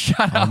watch.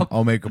 Shut up.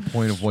 I'll make a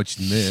point of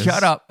watching this.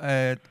 Shut up.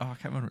 I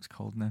can't remember what it's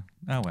called now.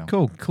 Oh well.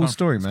 Cool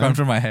story, It's man. gone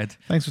through my head.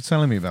 Thanks for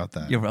telling me about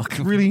that. You're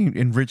welcome. It really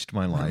enriched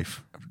my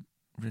life.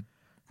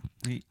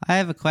 I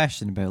have a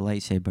question about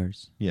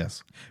lightsabers.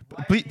 Yes.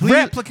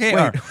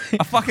 Replicator. wait.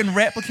 A fucking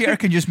replicator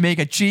can just make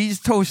a cheese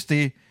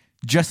toasty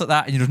just like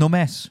that, and there's no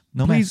mess.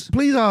 No mess.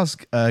 Please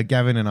ask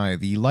Gavin and I,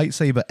 the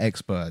lightsaber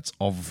experts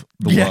of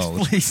the Yes,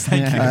 world, please.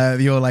 Thank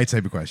you. your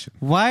lightsaber question.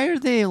 Why are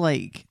they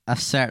like a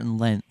certain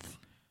length?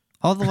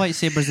 All the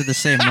lightsabers are the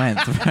same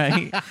length,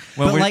 right?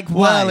 But like,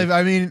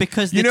 why?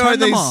 Because they you know turn what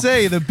they them off.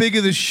 say: the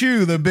bigger the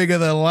shoe, the bigger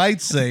the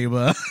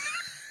lightsaber.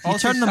 You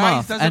Also, turn them size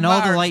off, doesn't and all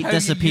matter, the it's light how you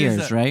use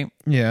disappears, it. right?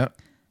 Yeah,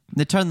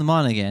 They turn them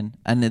on again,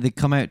 and they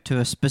come out to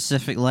a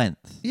specific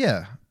length.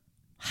 yeah.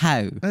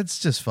 How? That's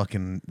just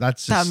fucking.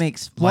 That's That just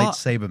makes what?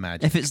 lightsaber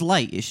magic. If it's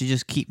light, it should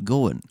just keep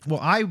going. Well,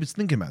 I was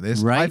thinking about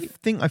this. Right? I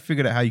think I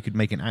figured out how you could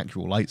make an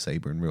actual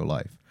lightsaber in real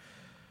life.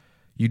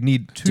 You'd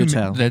need two Do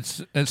tell.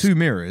 It's two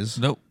mirrors.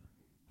 Nope.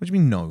 What do you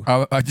mean no?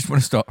 I just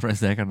want to stop for a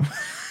second.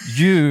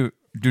 You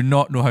do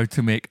not know how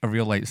to make a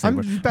real I'm lightsaber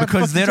about to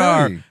because fucking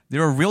tell you.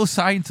 there are real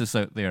scientists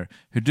out there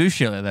who do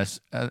shit like this,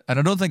 and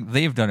I don't think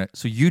they've done it.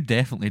 So you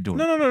definitely don't.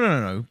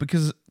 No.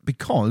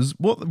 Because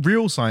what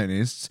real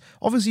scientists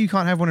obviously you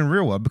can't have one in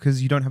real world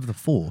because you don't have the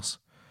force.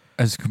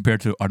 As compared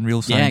to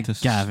unreal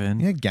scientists. Yeah, Gavin.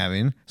 Yeah,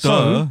 Gavin. Duh.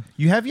 So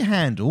you have your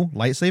handle,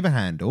 lightsaber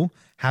handle,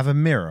 have a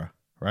mirror,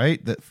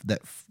 right? That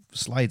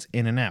slides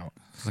in and out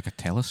It's like a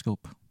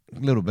telescope. a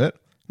little bit.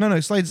 No,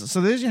 it slides.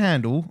 So there's your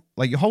handle,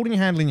 like you're holding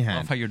your handle in your I love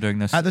hand. how you're doing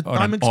this. At the, on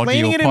I'm an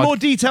explaining audio it in pod- more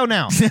detail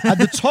now. At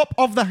the top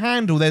of the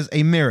handle, there's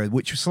a mirror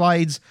which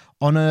slides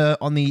on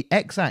the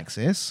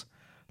x-axis,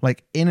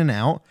 like in and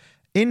out.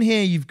 In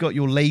here, you've got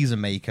your laser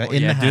maker in the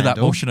do handle. that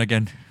motion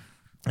again.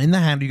 In the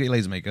handle, you get your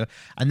laser maker,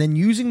 and then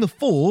using the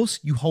force,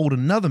 you hold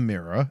another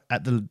mirror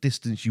at the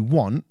distance you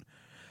want.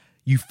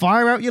 You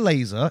fire out your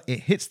laser,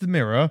 it hits the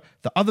mirror,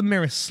 the other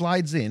mirror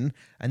slides in,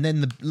 and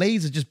then the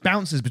laser just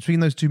bounces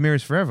between those two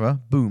mirrors forever.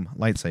 Boom,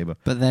 lightsaber.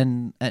 But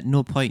then at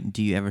no point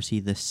do you ever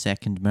see the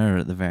second mirror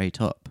at the very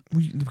top.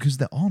 Because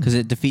they're on. Because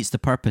it defeats the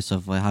purpose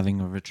of having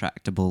a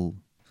retractable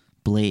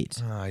blade,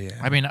 Oh, yeah.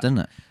 I mean, doesn't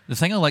it? the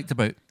thing I liked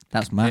about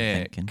That's my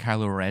thinking.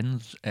 Kylo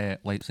Ren's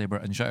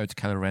lightsaber, and shout out to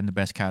Kylo Ren, the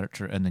best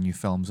character in the new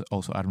films.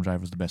 Also, Adam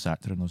Driver's the best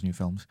actor in those new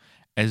films.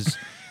 Is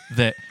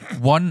that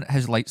one?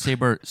 His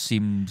lightsaber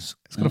seems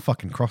It's got a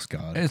fucking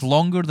crossguard. it's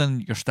longer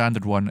than your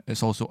standard one.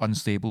 It's also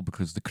unstable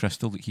because the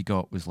crystal that he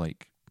got was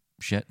like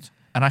shit.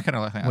 And I kind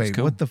of think that's Wait,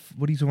 cool.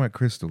 what are you talking about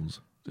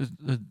crystals?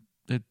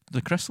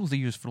 The crystals they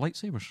use for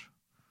lightsabers.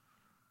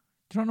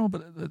 Do you not know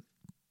about the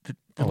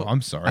Oh,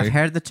 I'm sorry. I've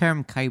heard the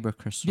term kyber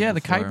crystal. yeah,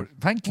 the before. kyber.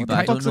 Thank you. But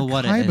I don't know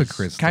what it Kyber is.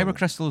 crystal? Kyber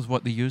crystal is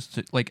what they use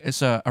to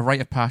it's a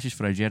rite of passage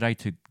for a Jedi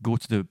to go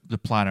to the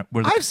planet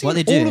where I've seen What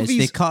they all do of is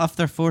these. they cut off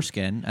their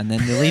foreskin and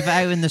then they leave it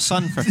out in the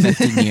sun for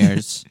 15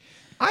 years.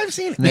 I've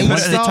seen And then 8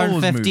 once they Star turn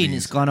Wars 15, movies.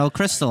 it's gone all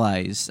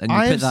crystallized, and you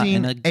I've put that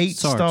seen in a 8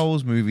 sword. Star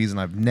Wars movies, and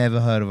I've never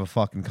heard of a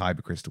fucking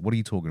kyber crystal. What are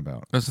you talking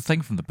about? there's a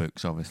thing from the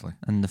books, obviously.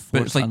 And the But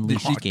Force it's like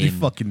Unleashed you game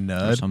fucking or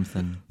nerd.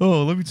 something.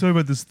 Oh, let me tell you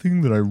about this thing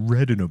that I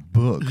read in a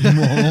book.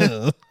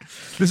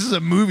 This is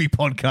a movie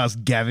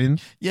podcast, Gavin.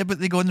 Yeah, but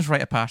they go on this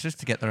rite of passage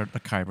to get the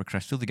kyber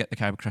crystal. They get the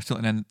kyber crystal,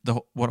 and then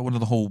one of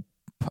the whole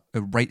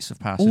rites of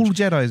passage. All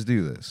Jedis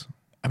do this.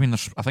 I mean, I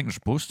think they're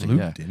supposed to. Luke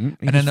yeah. didn't.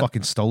 He And just then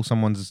fucking stole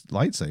someone's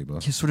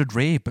lightsaber. Yeah, so did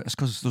Ray, but it's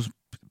because those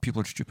people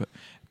are stupid.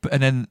 But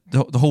and then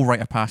the whole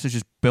rite of passage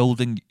is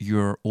building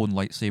your own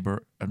lightsaber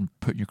and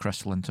putting your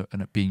crystal into it,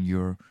 and it being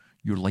your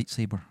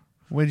lightsaber.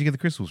 Where did you get the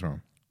crystals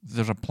from?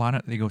 There's a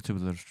planet they go to.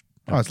 Where there's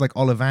Oh, it's like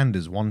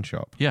Ollivander's one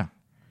shop. yeah,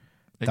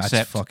 That's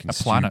except fucking a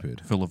planet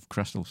stupid. full of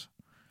crystals.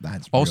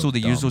 That's Also, real they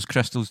dumb. use those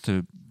crystals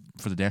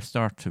for the Death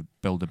Star to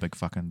build a big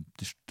fucking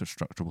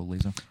destructible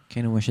laser.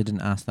 Kind of wish I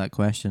didn't ask that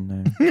question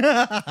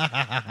now.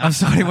 I'm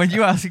sorry, when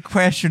you ask a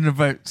question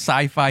about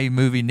sci-fi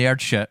movie nerd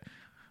shit,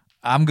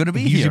 I'm gonna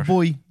be He's here. your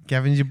boy.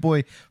 Gavin's your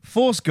boy.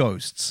 Force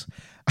Ghosts.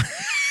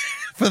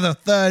 For the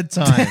third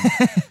time.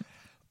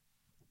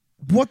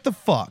 What the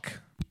fuck?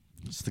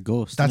 It's the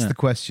ghost. That's isn't the it?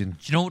 question. Do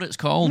you know what it's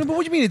called? No, but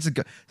what do you mean it's a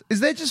is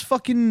there just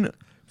fucking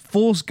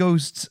Force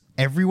Ghosts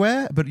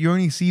everywhere, but you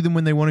only see them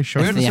when they want to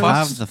show Where If the they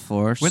fuck's- have the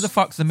Force. where the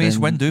fuck's the Mace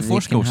then Windu they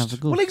Force can ghost?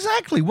 have a Well,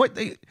 exactly.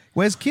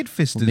 Where's Kid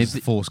Fister's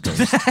maybe- Force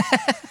Ghost?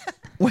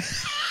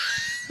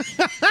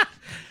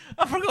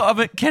 I forgot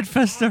about Kid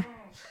Fister.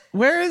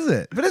 Where is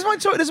it? But this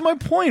is my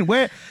point.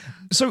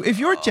 So if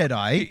you're a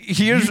Jedi,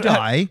 Here's- you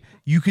die.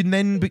 You can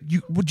then. But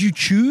would you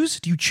choose?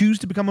 Do you choose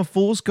to become a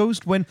Force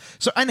ghost when?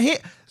 And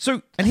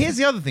here's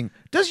the other thing.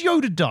 Does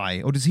Yoda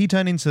die, or does he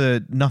turn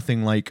into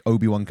nothing like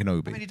Obi-Wan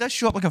Kenobi? I mean, he does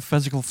show up like a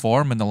physical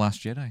form in The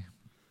Last Jedi.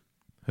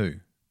 Who?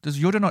 Does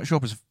Yoda not show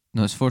up as...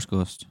 No, it's Force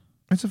Ghost.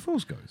 It's a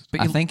Force ghost. But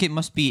I you- think it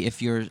must be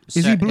if you're.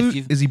 Is he blue?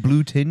 Is he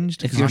blue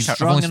tinged? If I've you're only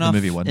strong seen the enough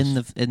movie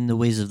once. in the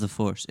ways of the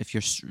Force, if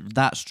you're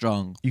that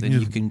strong, You then can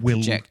you just can will-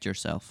 project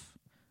yourself.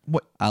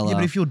 What? a la, Yeah,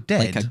 but if you're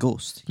dead, like a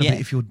ghost. No, yeah, but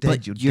if you're dead,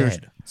 but you're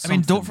dead. I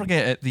mean, don't something.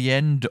 forget at the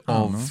end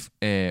of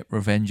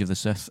Revenge of the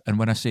Sith, and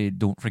when I say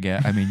don't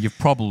forget, I mean you've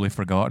probably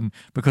forgotten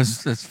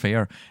because it's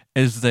fair,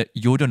 is that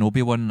Yoda and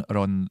Obi-Wan are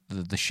on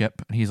the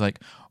ship, and he's like,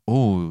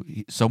 oh,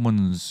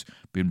 someone's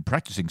been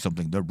practicing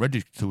something, they're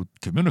ready to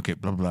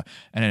communicate, blah, blah, blah.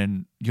 And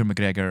then Ewan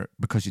McGregor,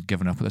 because he'd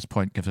given up at this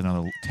point, gives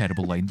another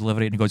terrible line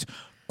delivery, and he goes,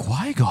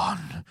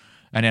 Qui-Gon.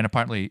 And then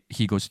apparently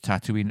he goes to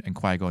Tatooine, and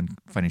Qui-Gon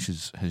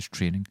finishes his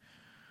training.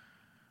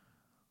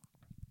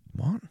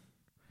 What?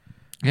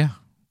 Yeah.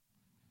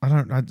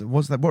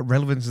 What's that? What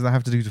relevance does that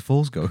have to do to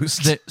Force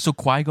Ghost? So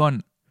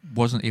Qui-Gon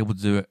wasn't able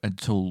to do it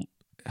until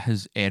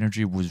his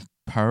energy was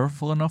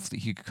powerful enough that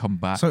he could come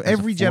back. So as a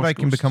every Force Jedi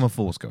can ghost. become a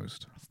Force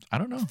Ghost, I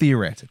don't know.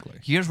 theoretically.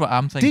 Here's what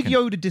I'm thinking. Did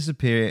Yoda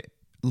disappear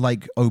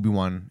like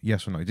Obi-Wan?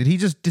 Yes or no? Did he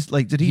just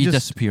Did he He just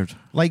disappeared.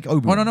 like Oh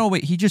Obi-Wan? no,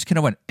 wait. He just kind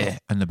of went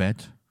in the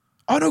bed.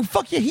 Oh no!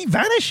 Fuck yeah! He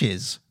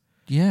vanishes.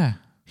 Yeah.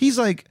 He's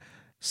like,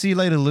 "See you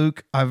later,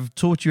 Luke. I've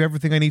taught you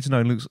everything I need to know."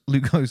 And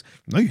Luke goes,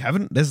 "No, you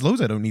haven't. There's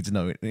loads I don't need to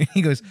know." And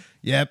he goes,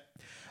 "Yep,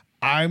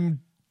 I'm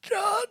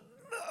done."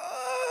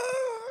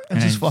 And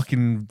just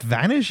fucking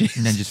vanishes.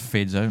 And then just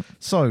fades out.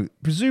 So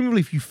presumably,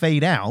 if you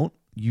fade out,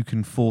 you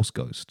can Force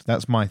Ghost.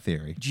 That's my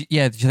theory. Do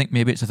you think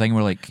maybe it's a thing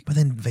where like But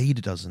then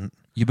Vader doesn't,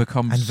 you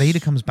become and Vader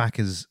comes back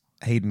as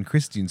Hayden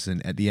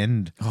Christensen at the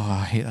end. Oh,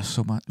 I hate that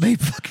so much. They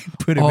fucking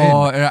put him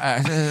Oh, in.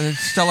 it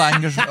still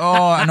angers me.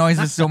 Oh, it annoys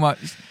us so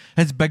much.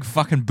 His big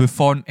fucking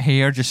bouffant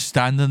hair just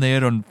standing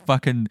there on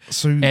fucking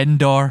So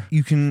Endor.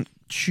 you can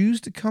choose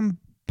to come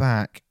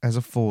back as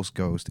a Force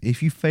Ghost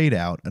if you fade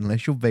out,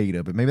 unless you're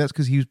Vader. But maybe that's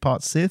because he was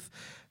part Sith,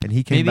 and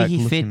he came Maybe back he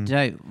looking...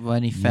 faded out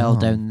when he fell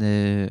young.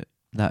 down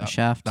that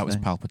shaft. That was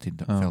thing. Palpatine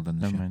that Oh, fell down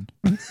the never ship.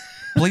 mind.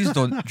 Please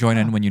don't join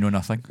in when you know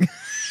nothing.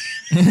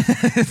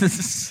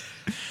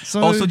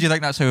 So, Also, do you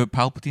think that's how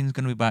Palpatine's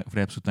going to be back for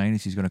Episode 9?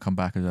 Is he's going to come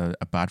back as a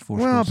bad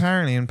Force well, Ghost?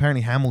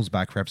 apparently Hamill's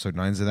back for Episode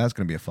 9, so that's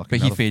going to be a fucking But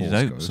he another faded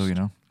Force out, Ghost. so you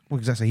know. Well,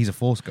 exactly, he's a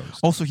Force Ghost.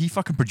 Also, he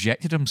fucking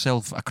projected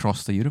himself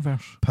across the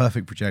universe.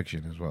 Perfect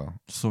projection as well.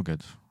 So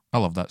good. I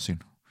love that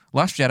scene.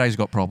 Last Jedi's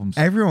got problems.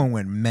 Everyone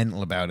went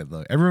mental about it,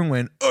 though. Everyone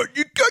went, "Oh,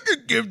 you gotta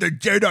give the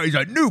Jedi's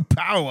a new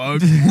power."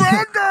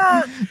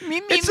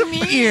 It's a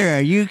Here,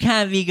 you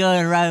can't be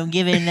going around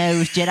giving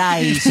those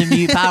Jedi some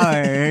new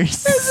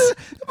powers.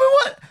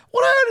 But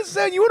what I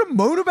understand, you want to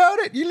moan about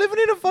it? You're living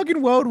in a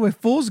fucking world where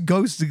Force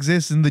ghosts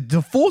exist, and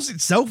the Force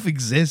itself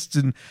exists,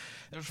 and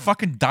There's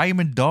fucking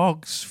diamond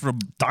dogs from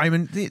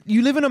Diamond.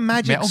 You live in a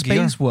magic Metal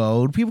space Gear.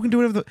 world. People can do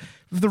whatever.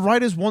 If the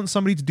writers want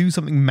somebody to do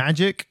something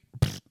magic,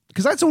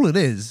 because that's all it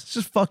is. It's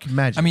just fucking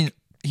magic. I mean,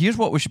 here's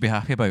what we should be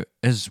happy about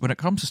is when it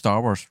comes to Star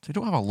Wars, they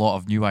don't have a lot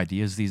of new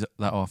ideas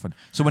that often.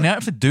 So when they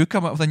actually do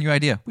come up with a new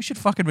idea, we should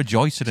fucking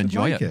rejoice and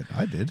enjoy like it.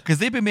 I did. Because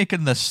they've been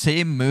making the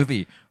same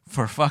movie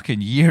for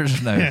fucking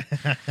years now.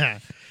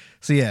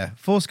 So yeah,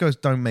 Force ghosts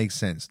don't make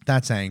sense.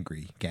 That's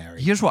angry,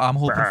 Gary. Here's what I'm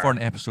hoping for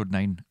in Episode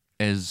 9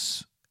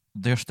 is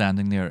they're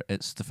standing there.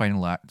 It's the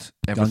final act.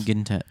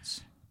 Gungan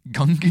tits.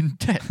 Gungan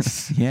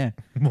tits. Yeah,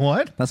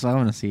 What? that's what I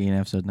want to see in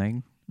Episode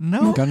 9.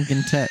 No.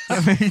 Gungan tits. I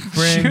mean,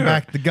 Bring sure.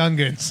 back the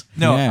Gungans.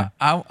 No, Yeah.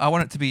 I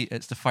want it to be,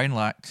 it's the final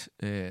act.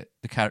 The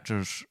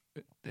characters,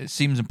 it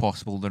seems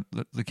impossible.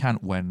 They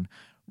can't win.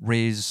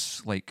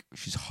 Rey's, like,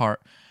 she's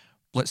hurt.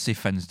 Let's say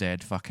Finn's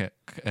dead. Fuck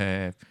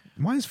it.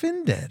 Why is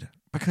Finn dead?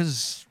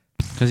 Because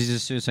Because he's a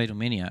suicidal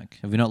maniac.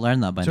 Have we not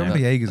learned that by John now?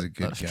 Boyega's a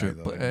good that's guy, true.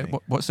 though. But isn't he?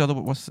 what's the other?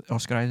 What's the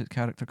Oscar Isaac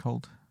character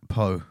called?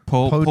 Poe.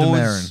 Poe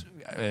Dameron.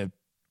 Dameron.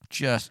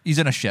 Just he's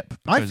in a ship.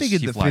 I because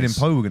figured he that Finn and flies.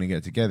 Poe were going to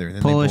get together. And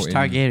then Polish they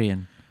brought in,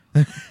 Targaryen.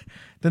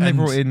 Then they And-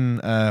 brought in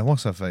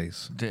what's her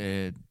face,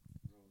 The,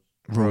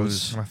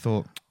 Rose. And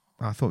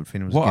I thought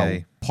Finn was what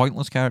gay. a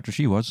pointless character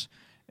she was.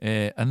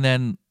 And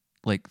then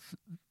like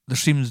there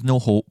seems no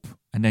hope,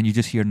 and then you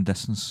just hear in the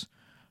distance,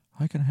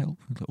 "I can help."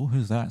 It's like, oh,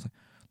 who's that? It's like,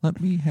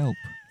 "Let me help."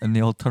 And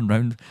they all turn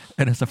round,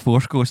 and it's a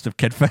Force ghost of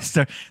Kid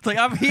Fister. It's like,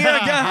 "I'm here,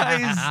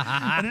 guys!"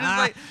 And it's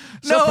like,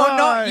 "No,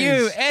 not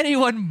you. Surprise!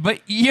 Anyone but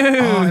you."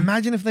 Oh,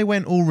 imagine if they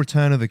went all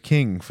Return of the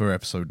King for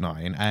Episode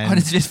 9, and And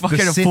it's just fucking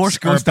the a Siths Force are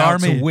Ghost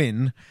about army. to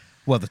win.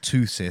 Well, the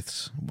two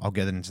Siths. I'll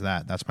get into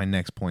that. That's my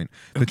next point.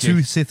 The Okay. two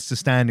Siths are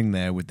standing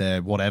there with their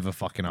whatever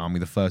fucking army,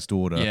 the First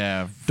Order.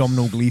 Yeah.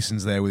 Domhnall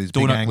Gleeson's there with his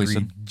big Donut angry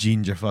Gleeson.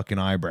 ginger fucking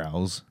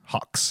eyebrows,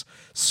 Hux,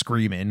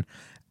 screaming.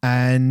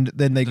 And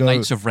then they The go,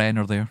 Knights of Ren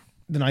are there.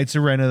 the Knights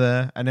of Ren are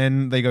there. And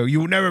then they go,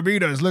 "You'll never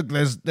beat us. Look,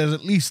 there's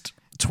at least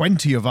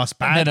 20 of us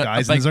bad And then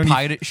guys. a and big there's only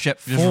pirate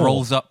ship just 4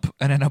 rolls up,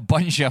 and then a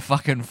bunch of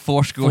fucking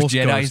Force Ghost Force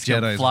Jedis Ghost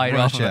come flying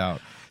rush off of it.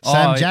 out. Oh,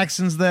 Sam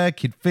Jackson's there,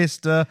 Kid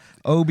Fister,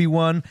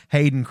 Obi-Wan,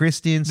 Hayden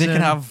Christensen. They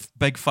can have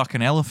big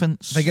fucking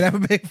elephants. They can have a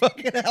big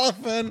fucking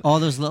elephant. All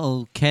those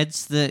little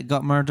kids that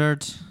got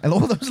murdered. And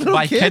all those little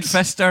by Kid kids.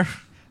 Fister.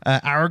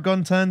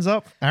 Aragon turns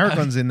up.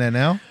 Aragon's in there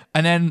now.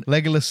 And then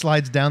Legolas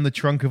slides down the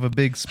trunk of a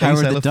big space Howard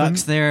the elephant.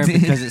 Duck's there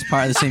because it's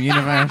part of the same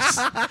universe.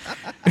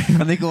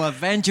 And they go,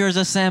 Avengers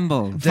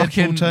Assemble. Deadpool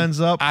fucking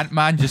turns up.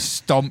 Ant-Man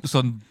just stomps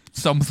on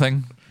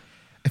something.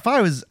 If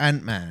I was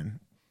Ant-Man,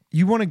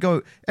 you want to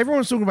go...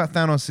 Everyone's talking about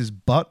Thanos'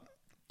 butt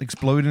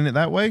exploding it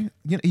that way.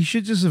 You know, he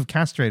should just have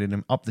castrated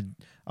him up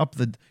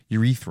the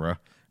urethra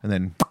and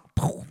then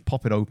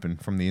pop it open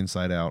from the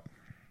inside out.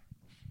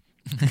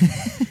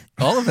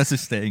 All of this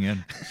is staying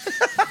in.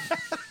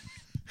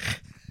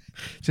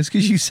 Just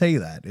because you say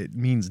that, it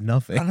means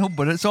nothing. I know,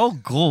 but it's all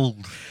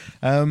gold.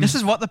 This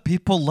is what the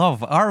people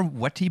love, our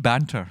witty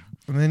banter.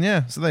 And then,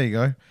 yeah, so there you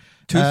go.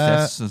 Two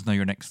Siths is now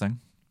your next thing.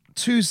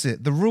 Two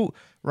Sith. The rule,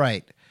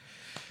 right.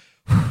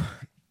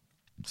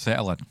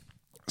 Settle in.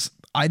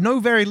 I know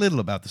very little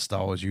about the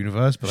Star Wars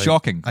universe, but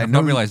Shocking. I've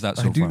not realized that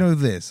so I do far. know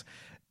this.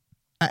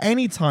 At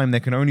any time, there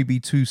can only be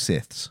two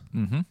Siths,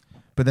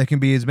 but there can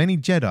be as many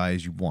Jedi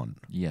as you want.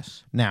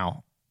 Yes.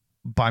 Now,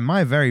 by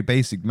my very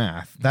basic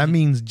math, that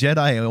means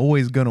Jedi are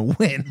always going to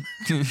win.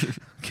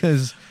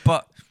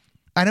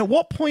 And at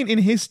what point in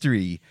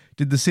history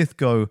did the Sith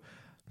go,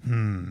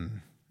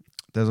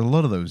 there's a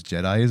lot of those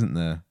Jedi, isn't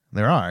there?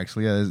 There are,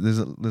 actually. Yeah,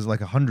 there's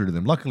like 100 of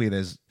them. Luckily,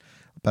 there's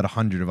about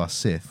 100 of us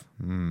Sith.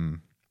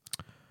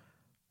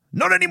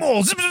 Not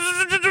anymore!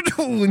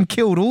 And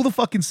killed all the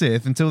fucking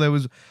Sith until there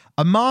was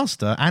a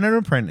master and an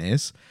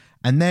apprentice.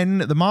 And then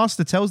the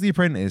master tells the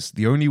apprentice,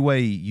 the only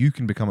way you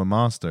can become a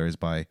master is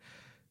by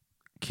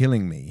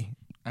killing me.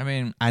 I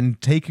mean...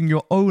 And taking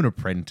your own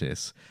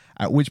apprentice.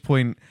 At which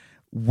point,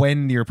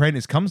 when your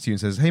apprentice comes to you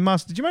and says, hey,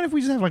 master, do you mind if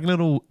we just have like a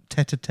little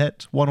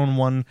tete-a-tete,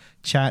 one-on-one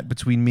chat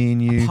between me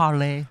and you?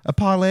 A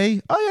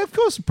parlay? Oh, yeah, of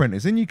course,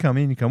 apprentice. In you come.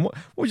 What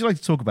would you like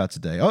to talk about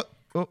today? Oh,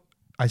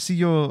 I see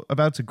you're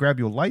about to grab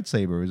your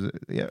lightsaber. Is it?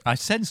 Yeah. I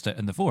sensed it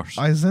in the Force.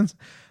 I sense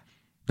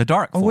the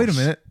dark Force. Oh, wait a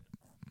minute.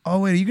 Oh,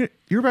 wait,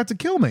 you're about to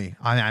kill me.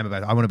 I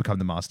want to become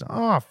the master.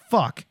 Oh,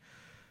 fuck.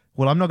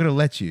 Well, I'm not going to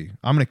let you.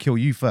 I'm going to kill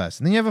you first.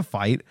 And then you have a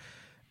fight,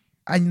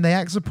 and they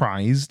act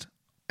surprised.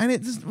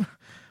 And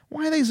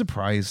why are they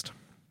surprised?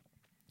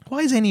 Why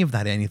is any of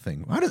that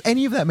anything? Why does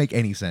any of that make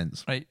any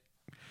sense? Right.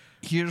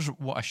 Here's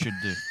what I should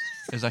do,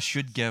 is I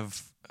should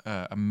give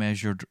a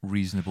measured,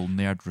 reasonable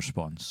nerd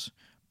response.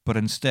 But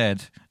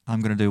instead,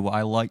 I'm going to do what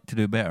I like to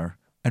do better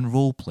and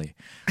role play.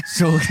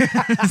 So, who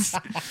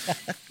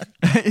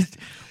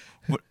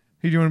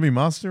do you want to be,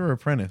 master or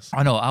apprentice?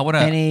 I know. I want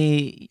to.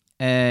 Any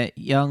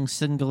young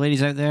single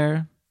ladies out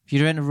there? If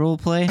you're into role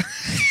play,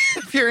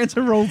 if you're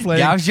into role play,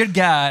 how's your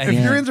guy? If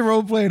you're into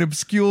role play and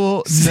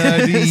obscure,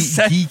 nerdy,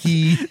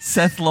 geeky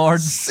Sith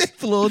Lords,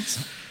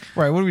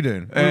 right? What are we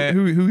doing?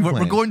 Who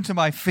we're going to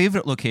my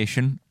favorite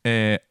location,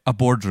 a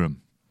boardroom.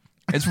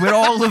 It's where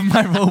all of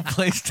my role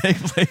plays take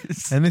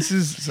place. And this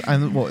is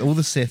all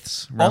the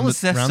Siths. All the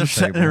Siths are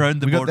sitting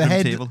around the boardroom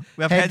table.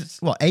 We have heads.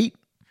 What, 8?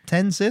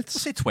 10 Siths?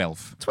 Let's say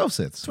 12. 12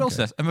 Siths. 12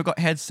 Siths. And we've got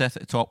head Sith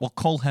at the top. We'll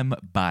call him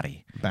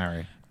Barry.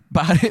 Barry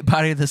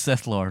the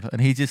Sith Lord. And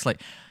he's just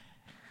like,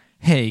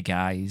 hey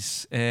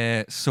guys,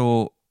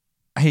 so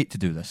I hate to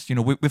do this. You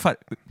know, we've had...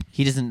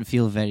 He doesn't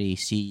feel very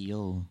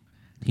CEO.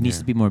 He needs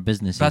to be more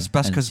businessy. That's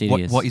because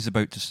what he's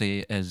about to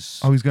say is...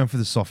 Oh, he's going for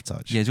the soft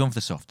touch. Yeah, he's going for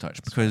the soft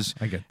touch because...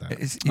 I get that.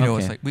 It's, you know,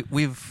 it's like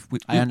we've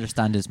I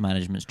understand his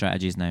management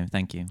strategies now.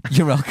 Thank you.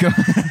 You're welcome.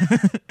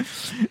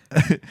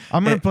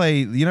 I'm going to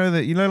play,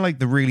 like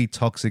the really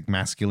toxic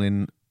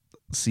masculine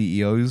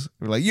CEOs.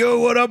 We're like, yo,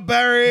 what up,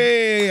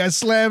 Barry? I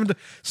slammed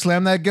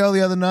that girl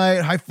the other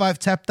night. High five,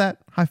 tap that.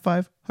 High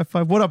five.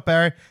 What up,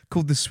 Barry?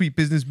 Called this sweet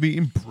business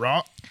meeting.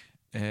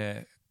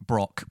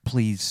 Brock,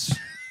 please...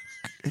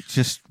 It's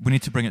just, we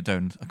need to bring it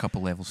down a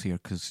couple levels here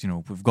because, you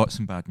know, we've got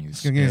some bad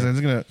news. I'm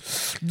going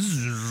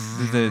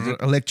to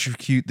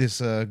electrocute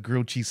this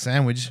grilled cheese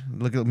sandwich. I'm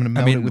going to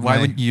melt it with why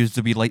wouldn't you use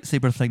the wee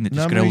lightsaber thing that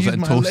just grills it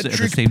and toasts it at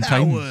the same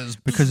time?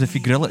 Because if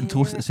you grill it and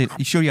toast it at the same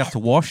time, sure you have to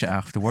wash it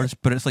afterwards,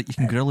 but it's like you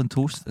can grill and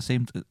toast at the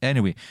same time.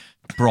 Anyway,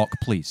 Brock,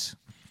 please.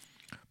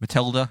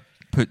 Matilda,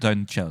 put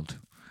down the child.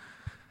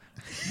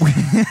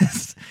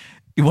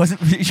 She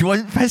wasn't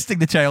fisting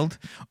the child.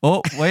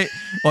 Oh, wait.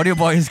 Audio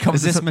boy has come.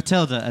 Is this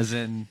Matilda, as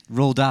in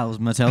Roald Dahl's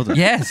Matilda?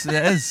 Yes, it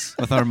is.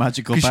 With her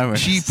magical powers.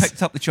 She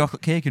picked up the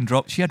chocolate cake and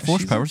dropped. She had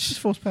force powers. She's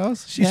force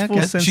powers. She's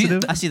force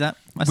sensitive. I see that.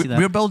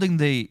 We're building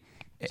the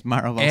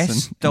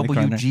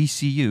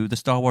SWGCU, the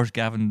Star Wars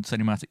Gavin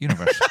Cinematic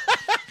Universe.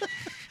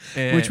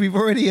 Which we've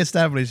already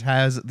established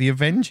has the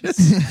Avengers,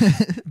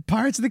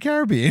 Pirates of the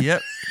Caribbean,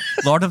 yep,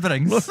 Lord of the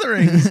Rings,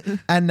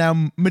 and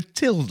now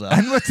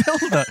Matilda.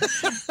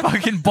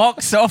 Fucking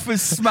box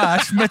office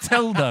smash,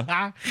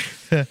 Matilda.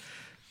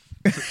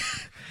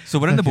 So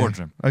we're in the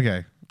boardroom.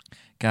 Okay.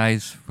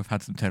 Guys, we've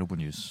had some terrible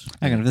news.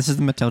 Hang on, if this is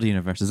the Matilda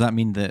universe, does that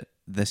mean that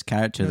this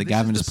character that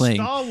Gavin is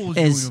playing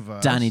is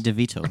Danny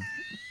DeVito?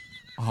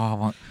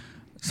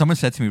 Someone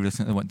said to me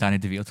recently they want Danny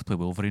DeVito to play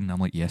Wolverine, and I'm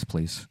like, yes,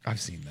 please. I've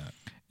seen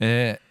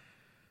that.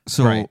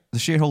 The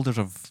shareholders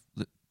have...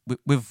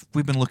 We've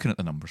been looking at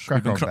the numbers.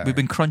 We've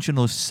been crunching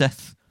those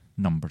Sith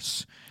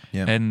numbers.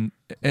 Yeah. And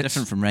it's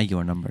different from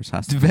regular numbers,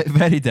 has to be.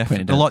 Very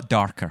different. A lot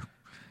darker.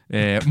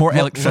 More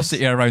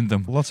electricity around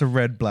them. Lots of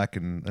red, black,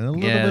 and a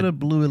little bit of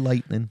blue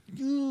lightning.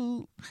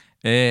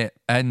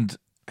 And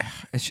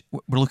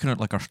we're looking at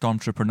like our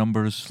stormtrooper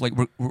numbers. Like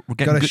we're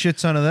getting got a shit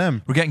ton of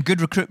them. We're getting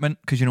good recruitment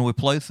because we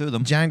plow through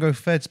them. Jango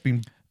Fett's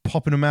been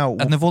popping them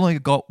out. And they've only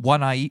got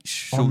one eye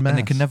each, so En and they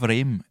masse. can never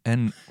aim.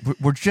 And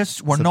we're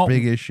It's not a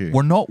big issue.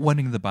 We're not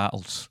winning the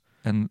battles,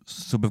 and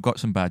so we've got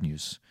some bad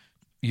news.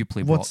 You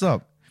play. What's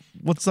Brock. up?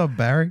 What's up,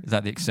 Barry? Is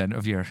that the extent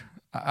of your?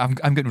 I'm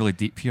getting really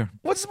deep here.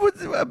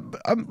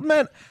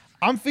 Man?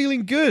 I'm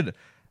feeling good.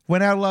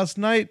 Went out last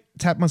night,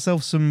 tapped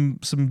myself some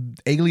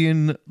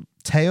alien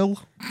tail.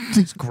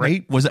 It's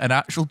great. Was it an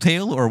actual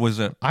tail or was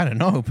it? I don't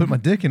know. Put my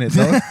dick in it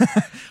though.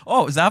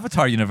 Oh, it was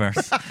Avatar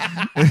universe.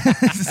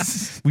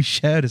 We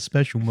shared a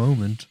special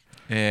moment.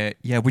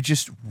 Yeah,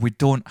 we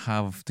don't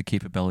have the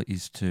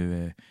capabilities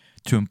to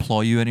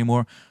employ you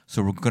anymore.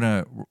 So we're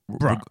gonna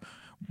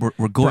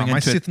we're going my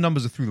into. Sith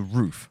numbers are through the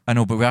roof. I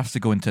know, but we have to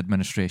go into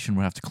administration.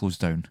 We have to close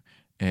down.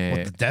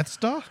 What, the Death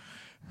Star?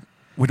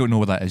 We don't know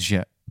what that is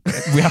yet.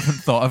 We haven't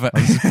thought of it.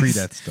 It's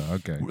pre-Death Star.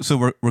 Okay.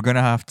 So we're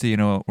gonna have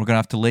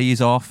to lay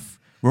yous off.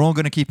 We're all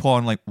gonna keep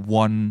on like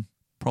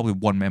probably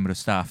one member of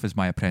staff as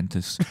my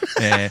apprentice.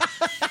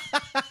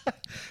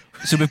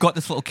 So we've got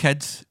this little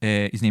kid.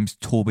 His name's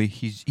Toby.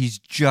 He's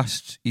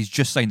just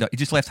signed up. He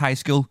just left high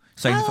school.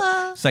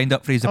 Signed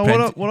up for his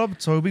apprentice. What up,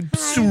 Toby?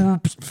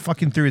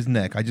 Fucking through his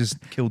neck. I just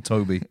killed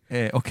Toby.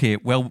 Okay.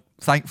 Well,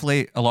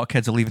 thankfully, a lot of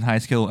kids are leaving high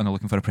school and they're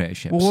looking for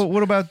apprenticeships. Well,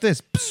 what about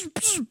this?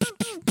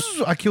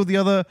 I killed the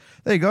other.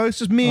 There you go. It's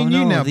just me and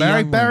you now, the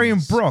Barry. young Barry and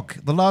ones. Brock,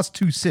 the last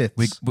two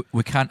Siths.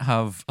 We can't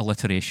have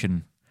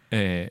alliteration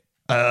in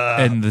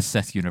the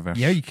Sith universe.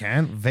 Yeah, you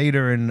can.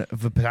 Vader and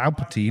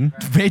Palpatine.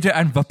 Vader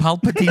and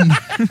Palpatine.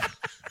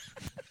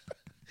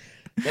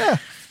 Yeah.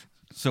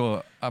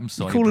 So I'm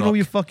sorry. Calling Brock. all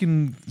your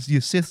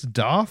Siths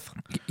Darth.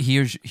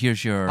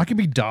 Here's your. I can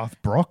be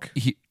Darth Brock.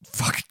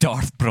 Fuck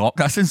Darth Brock.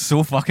 That sounds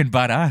so fucking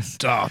badass.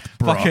 Darth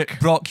Brock. Fuck it,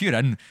 Brock. You're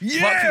in.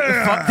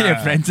 Yeah! Fuck the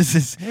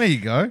apprentices. There you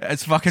go.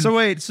 It's fucking. So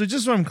wait, so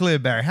just so I'm clear,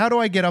 Barry, how do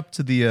I get up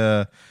to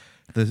the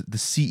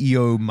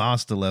CEO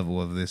master level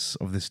of this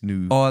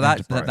new?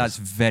 enterprise? That's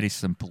very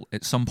simple.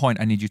 At some point,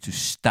 I need you to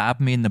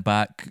stab me in the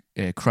back,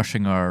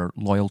 crushing our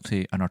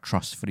loyalty and our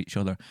trust for each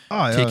other,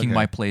 Oh, yeah, taking okay.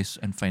 my place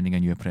and finding a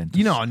new apprentice.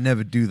 You know, I'll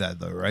never do that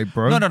though, right,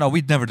 bro? No,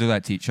 we'd never do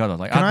that to each other.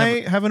 Like, Can I'd I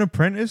never, have an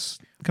apprentice?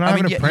 Can I, I have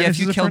mean, an yeah, apprentice?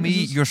 if you as kill me,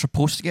 apprentices? you're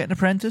supposed to get an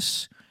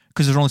apprentice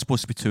because there's only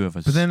supposed to be two of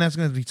us. But then that's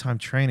going to be time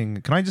training.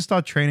 Can I just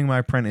start training my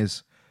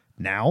apprentice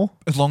now?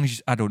 as long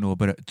as I don't know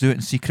about it, do it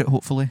in secret,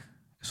 hopefully,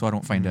 so I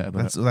don't find out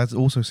about it. That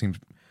also seems.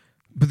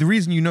 But the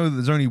reason you know that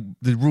there's only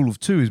the rule of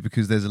two is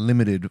because there's a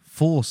limited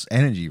force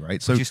energy, right?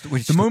 So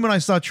the moment I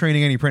start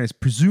training any apprentice,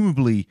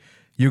 presumably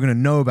you're going to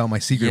know about my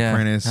secret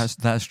apprentice.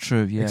 That's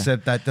true. Yeah.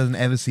 Except that doesn't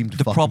ever seem to.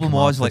 The fucking problem come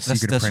up was for like this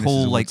secret whole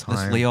apprentices all like the this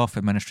time. layoff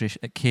administration.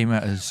 It came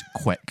at us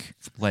quick.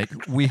 Like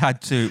we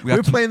had to.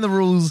 We're playing the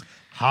rules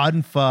hard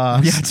and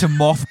fast. We had to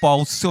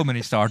mothball so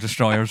many Star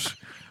Destroyers.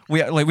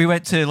 We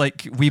went to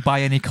We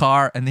Buy Any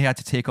Car and they had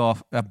to take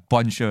off a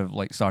bunch of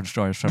like Star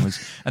Destroyers from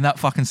us. And that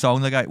fucking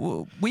song, the guy,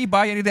 we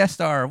buy any Death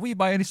Star, we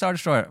buy any Star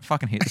Destroyer. I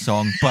fucking hate the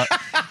song, but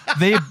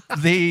they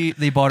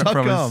bought it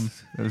from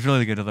us. It was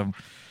really good of them.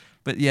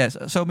 But yes,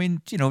 so I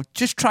mean,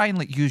 just try and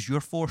like use your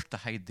force to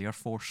hide their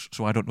force,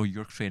 so I don't know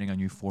you're training a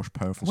new force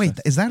powerful. Wait,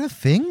 Sith. is that a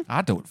thing?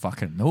 I don't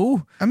fucking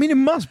know. I mean, it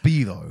must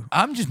be though.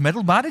 I'm just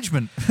middle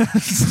management.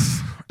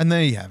 And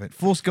there you have it.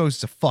 Force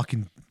Ghosts are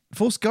fucking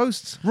Force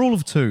Ghosts. Rule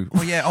of two.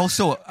 Oh yeah.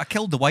 Also, I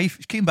killed the wife.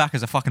 She came back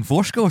as a fucking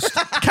force ghost.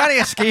 Can't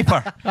escape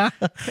her.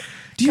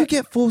 Do you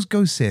get Force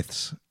Ghost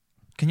Siths?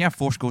 Can you have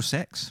force ghost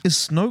sex? Is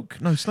Snoke?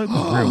 No, Snoke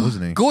was real,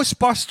 wasn't he?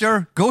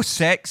 Ghostbuster, ghost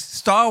sex,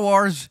 Star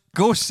Wars,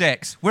 ghost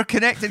sex. We're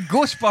connected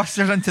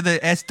Ghostbusters into the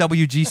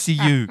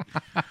SWGCU.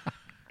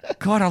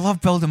 God, I love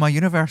building my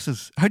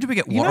universes. How do we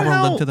get You know Waterworld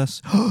how- into this?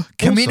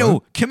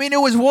 Camino.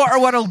 Camino is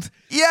Waterworld.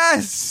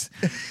 Yes!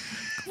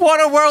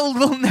 Waterworld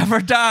will never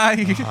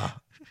die.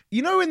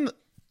 You know, in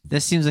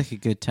This seems like a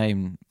good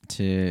time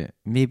to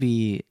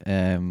maybe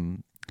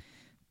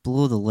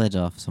blow the lid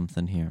off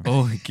something here.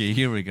 Okay,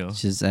 here we go.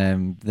 Which is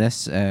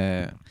this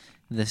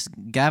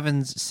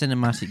Gavin's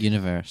cinematic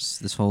universe,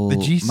 this whole The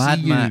GCU.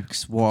 Mad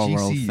Max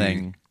Waterworld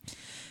GCU.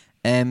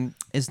 thing,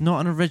 is not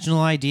an original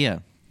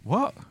idea.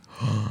 What?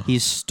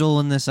 He's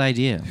stolen this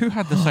idea. Who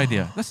had this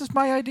idea? This is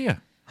my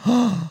idea.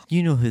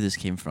 You know who this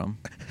came from.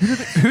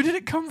 Who did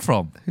it come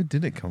from? who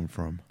did it come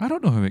from? I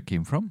don't know who it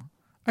came from.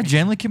 I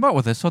genuinely came up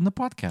with this on the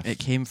podcast. It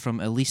came from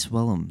Elise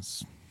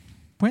Willems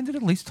When did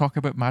Elise talk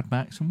about Mad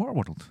Max and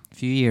Waterworld? a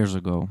few years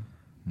ago.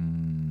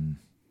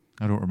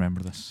 I don't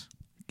remember this.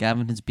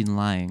 Gavin has been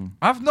lying.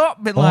 I've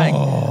not been lying.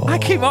 I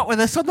came up with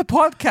this on the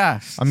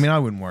podcast. I mean, I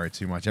wouldn't worry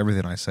too much.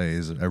 Everything I say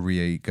is a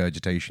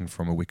regurgitation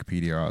from a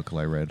Wikipedia article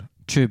I read.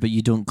 True, but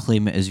you don't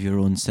claim it as your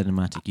own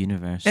cinematic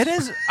universe. It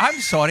is. I'm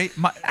sorry.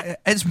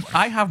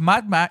 I have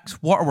Mad Max,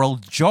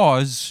 Waterworld,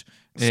 Jaws,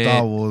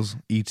 Star Wars,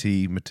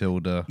 E.T.,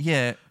 Matilda,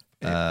 yeah,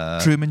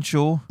 Truman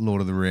Show,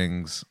 Lord of the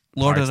Rings,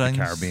 Lord of Pirates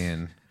the of Rings. the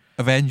Caribbean.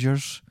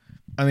 Avengers.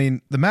 I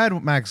mean, the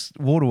Mad Max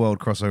Waterworld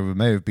crossover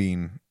may have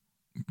been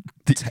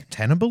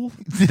tenable?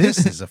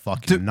 This is a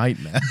fucking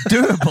nightmare.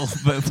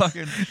 Doable, but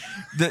fucking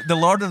the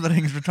Lord of the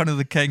Rings Return of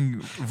the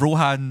King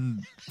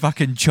Rohan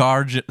fucking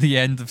charge at the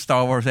end of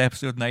Star Wars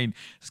Episode 9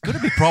 is going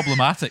to be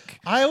problematic.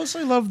 I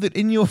also love that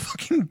in your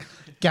fucking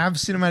Gav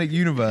cinematic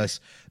universe,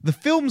 the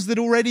films that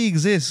already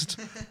exist.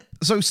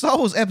 So Star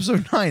Wars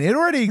Episode 9, it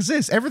already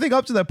exists. Everything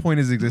up to that point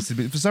has existed,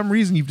 but for some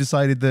reason you've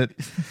decided that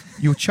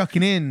you're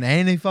chucking in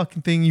any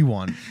fucking thing you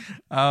want.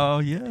 Oh,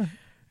 yeah.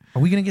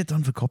 Are we going to get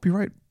done for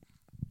copyright?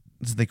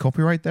 Did they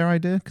copyright their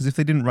idea? Because if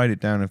they didn't write it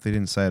down, if they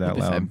didn't say it out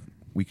be loud, fine.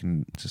 we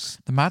can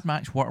just... The Mad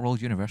Max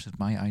Waterworld universe is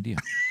my idea.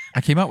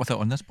 I came up with it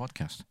on this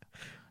podcast.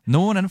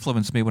 No one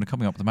influenced me when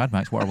coming up with the Mad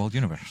Max Waterworld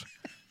universe.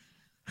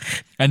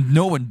 And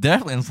no one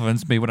definitely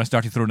influenced me when I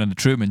started throwing in the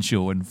Truman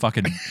Show and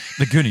fucking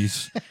the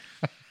Goonies.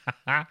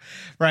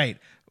 Right.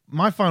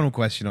 My final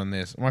question on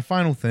this, my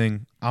final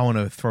thing I want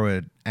to throw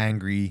an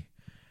angry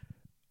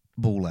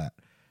ball at.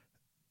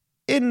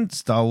 In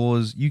Star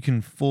Wars, you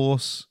can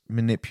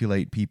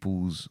manipulate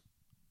people's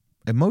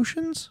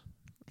emotions,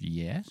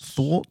 Yes.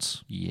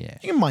 thoughts. Yes.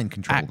 You can mind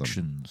control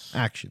Actions.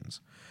 them. Actions.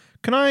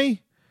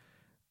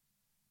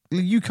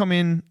 You come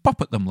in,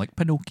 Puppet them like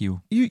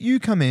Pinocchio. you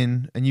come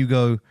in and you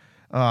go,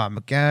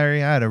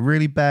 Gary, I had a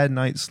really bad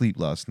night's sleep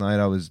last night.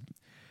 I was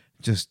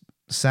just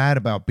sad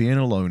about being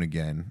alone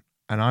again.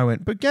 And I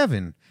went, but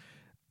Gavin.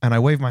 And I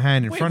waved my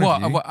hand in front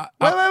of you.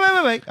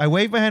 Wait. I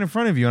waved my hand in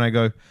front of you and I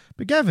go,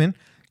 but Gavin,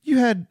 you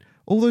had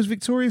all those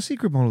Victoria's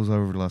Secret models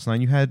over last night.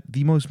 And you had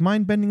the most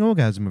mind-bending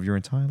orgasm of your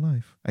entire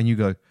life. And you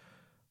go,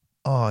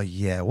 oh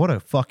yeah, what a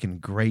fucking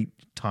great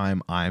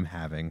time I'm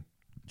having.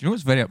 Do you know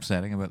what's very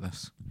upsetting about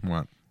this?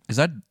 What? Is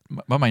that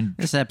my mind?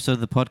 This episode of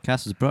the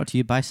podcast is brought to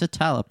you by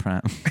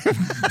Citalopram.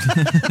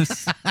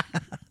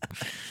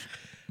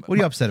 What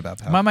are you upset about,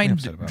 pal? My What are you mind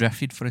upset about?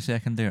 drifted for a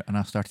second there, and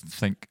I started to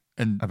think.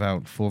 And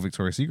About 4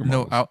 Victoria's Secret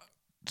no, models.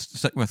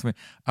 stick with me.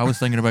 I was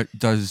thinking about,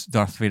 does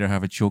Darth Vader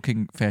have a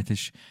choking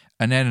fetish?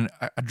 And then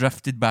I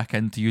drifted back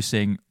into you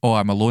saying, "Oh,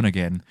 I'm alone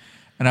again,"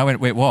 and I went,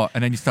 "Wait, what?"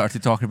 And then you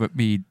started talking about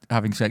me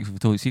having sex with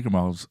Victoria's Secret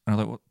models, and I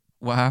was like,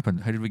 "What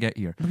happened? How did we get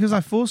here?" Because I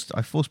forced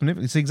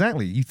manipulated. It's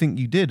exactly. You think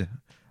you did.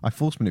 I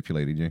force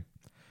manipulated you.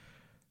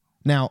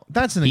 Now,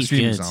 that's an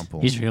extreme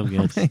example. He's real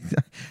good.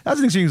 That's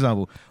an extreme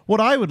example.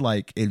 What I would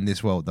like in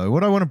this world, though,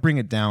 what I want to bring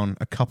it down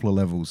a couple of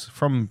levels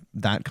from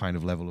that kind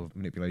of level of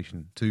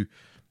manipulation to,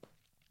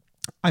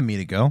 I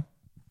meet a girl.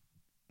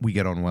 We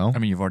get on well. I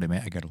mean, you've already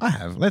met a girl. I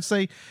have. Let's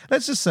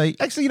just say,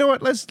 actually, you know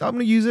what? I'm going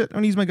to use it. I'm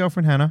going to use my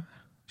girlfriend, Hannah.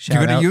 You're Shout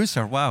going out. to use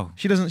her? Wow.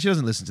 She doesn't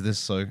listen to this,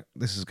 so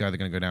this is either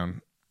going to go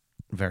down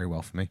very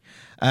well for me.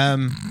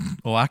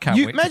 Oh, I can't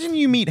wait. Imagine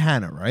you meet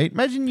Hannah, right?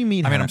 Imagine you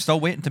meet I Hannah. mean, I'm still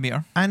waiting to meet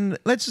her. And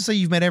let's just say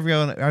you've met every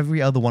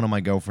other one of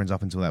my girlfriends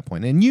up until that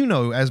point. And you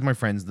know, as my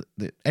friends,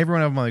 that every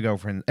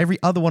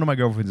other one of my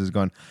girlfriends has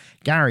gone,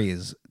 Gary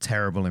is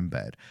terrible in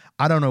bed.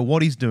 I don't know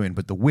what he's doing,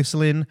 but the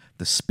whistling,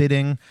 the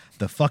spitting,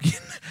 the fucking,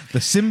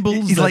 the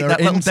symbols He's that like are that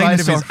little inside of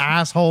his dinosaur.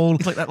 asshole.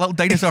 It's like that little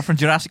dinosaur from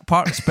Jurassic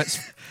Park that spits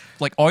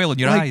like oil in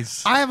your Like,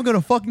 eyes. I haven't got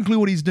a fucking clue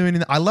what he's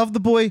doing. I love the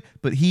boy,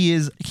 but he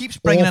Keeps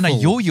bringing in a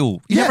awful.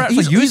 yo-yo. He never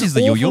actually uses he's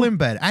the yo-yo. awful in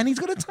bed, and he's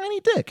got a tiny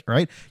dick,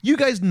 right? You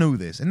guys know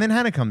this. And then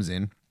Hannah comes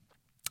in,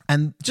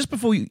 and just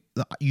before you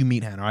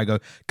meet Hannah, I go,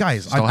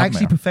 guys, Still I've haven't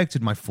actually met her.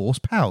 perfected my force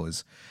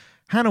powers.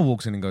 Hannah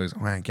walks in and goes,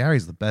 man,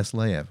 Gary's the best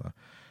lay ever.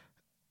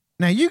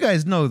 Now, you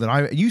guys know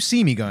that you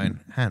see me going,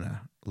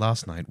 Hannah,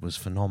 last night was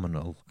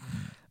phenomenal.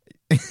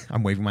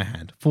 I'm waving my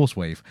hand, force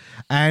wave.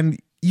 And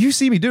you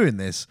see me doing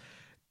this.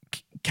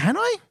 Can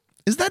I?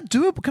 Is that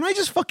doable? Can I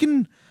just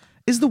fucking...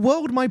 Is the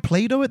world my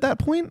Play-Doh at that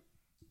point?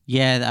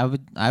 Yeah,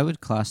 I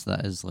would class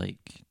that as like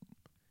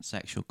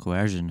sexual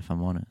coercion, if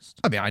I'm honest.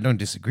 I mean, I don't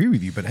disagree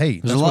with you, but hey,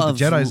 There's that's a lot what of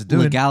the Jedis are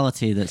doing.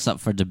 legality that's up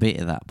for debate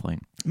at that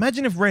point.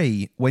 Imagine if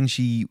Rey, when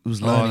she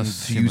was learning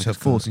this to seems use her like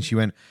it's force, and she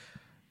went,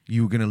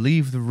 "You were going to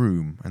leave the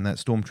room," and that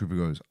stormtrooper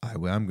goes, "I'm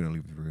going to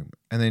leave the room,"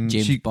 and then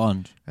James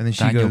Bond. and then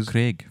she Daniel goes,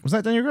 Craig. "Was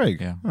that Daniel Craig?"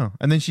 Yeah. Oh,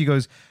 and then she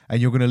goes,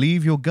 "And you're going to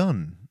leave your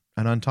gun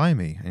and untie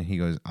me," and he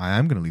goes, "I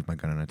am going to leave my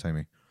gun and untie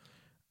me,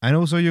 and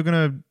also you're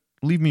going to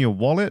leave me your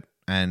wallet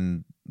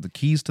and the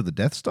keys to the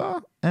Death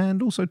Star,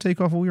 and also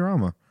take off all your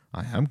armor.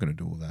 I am going to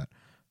do all that."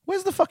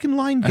 Where's the fucking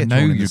line get And now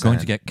drawn in you're the going to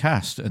sand? get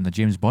cast in the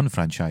James Bond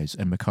franchise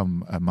and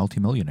become a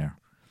multimillionaire.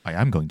 I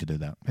am going to do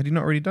that. Had you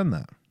not already done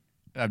that?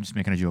 I'm just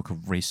making a joke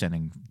of Ray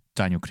sending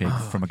Daniel Craig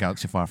from a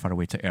galaxy far, far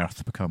away to Earth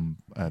to become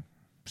a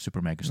super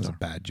That was a megastar.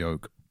 bad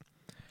joke.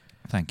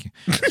 Thank you.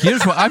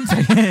 Here's what I'm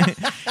thinking.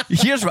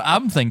 Here's what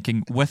I'm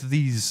thinking with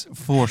these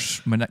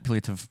force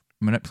manipulative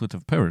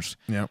powers.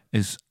 Yeah.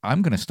 Is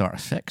I'm going to start a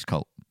sex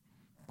cult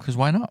because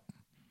why not?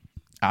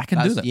 I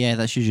can do that. Yeah,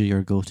 that's usually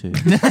your go-to.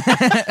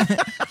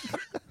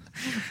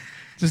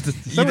 Just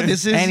is that what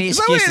this is? Any Is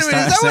that what excuse to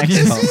it is? start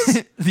Is that a what sex this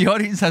is? The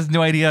audience has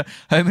no idea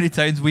how many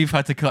times we've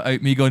had to cut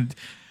out me going, do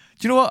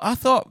you know what? I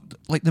thought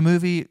like the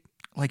movie,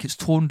 like its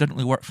tone didn't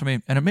really work for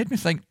me. And it made me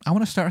think, I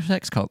want to start a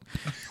sex cult.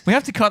 We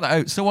have to cut that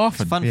out so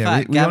often. Fun Yeah,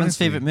 fact, we Gavin's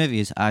honestly- favourite movie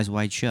is Eyes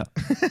Wide Shut.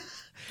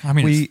 I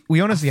mean, We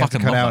honestly I have to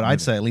fucking cut love out, that I'd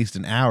movie. say, at least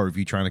an hour of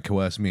you trying to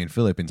coerce me and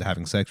Philip into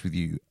having sex with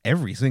you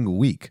every single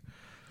week.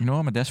 No,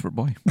 I'm a desperate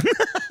boy.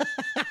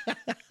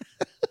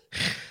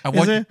 I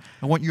it?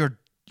 want your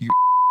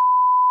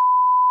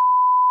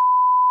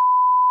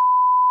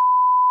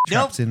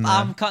trapped in there.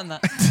 I'm cutting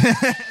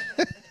that.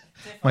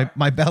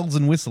 My bells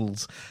and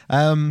whistles.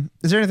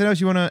 Is there anything else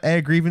you want to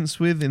air grievance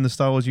with in the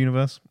Star Wars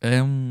universe?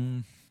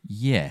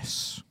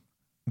 yes.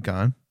 Go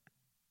on.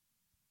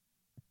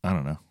 I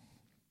don't know.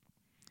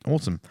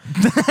 Awesome.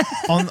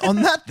 on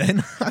that, then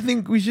I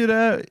think we should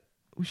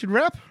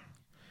wrap.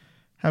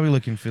 How are we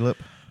looking, Philip?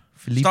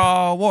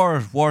 Star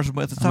Wars, Wars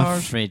with the I'm Stars.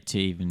 afraid to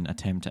even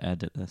attempt to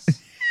edit this.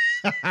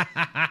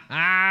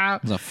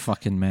 It's a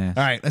fucking mess.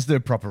 All right, let's do a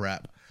proper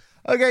wrap.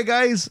 Okay,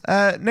 guys.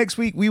 Next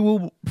week we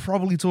will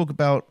probably talk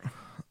about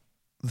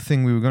the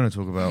thing we were going to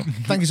talk about.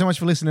 Thank you so much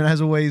for listening.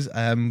 As always,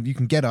 you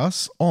can get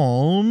us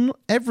on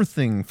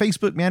everything: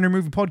 Facebook, Meandering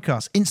Movie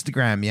Podcast;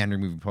 Instagram, Meandering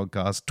Movie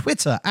Podcast;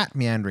 Twitter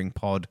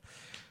 @MeanderingPod;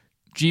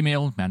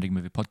 Gmail,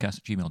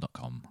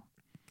 meanderingmoviepodcast@gmail.com.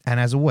 and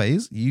as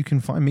always, you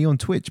can find me on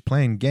Twitch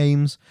playing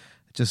games.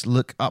 Just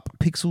look up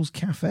Pixels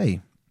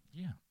Cafe.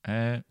 Yeah.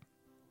 I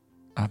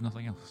have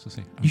nothing else to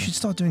say. You should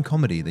start doing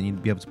comedy. Then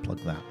you'd be able to plug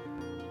that.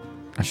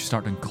 I should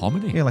start doing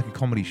comedy. Yeah, like a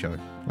comedy show,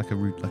 like a.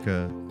 You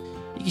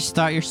can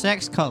start your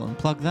sex cult and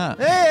plug that.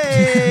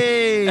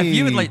 Hey! If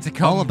you would like to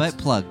come, All about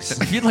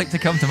plugs. If you'd like to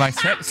come to my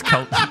sex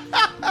cult,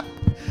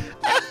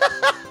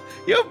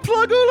 Your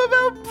plug all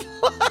about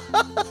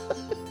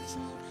plugs.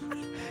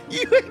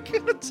 You ain't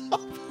gonna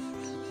top.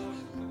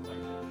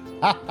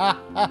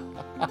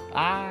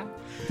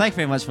 Thank you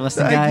very much for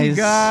listening, Thank you, guys.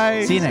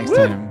 guys. See you next Woo.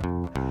 time.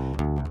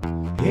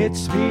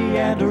 It's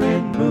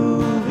Meandering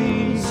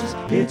Movies.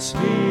 It's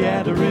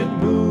Meandering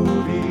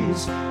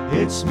Movies.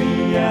 It's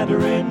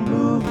Meandering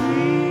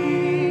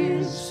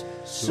Movies.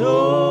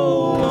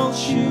 So won't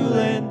you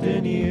lend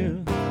an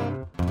ear?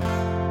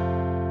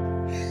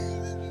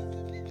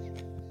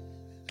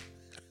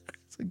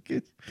 That was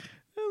good.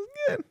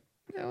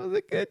 That was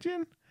a good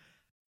one.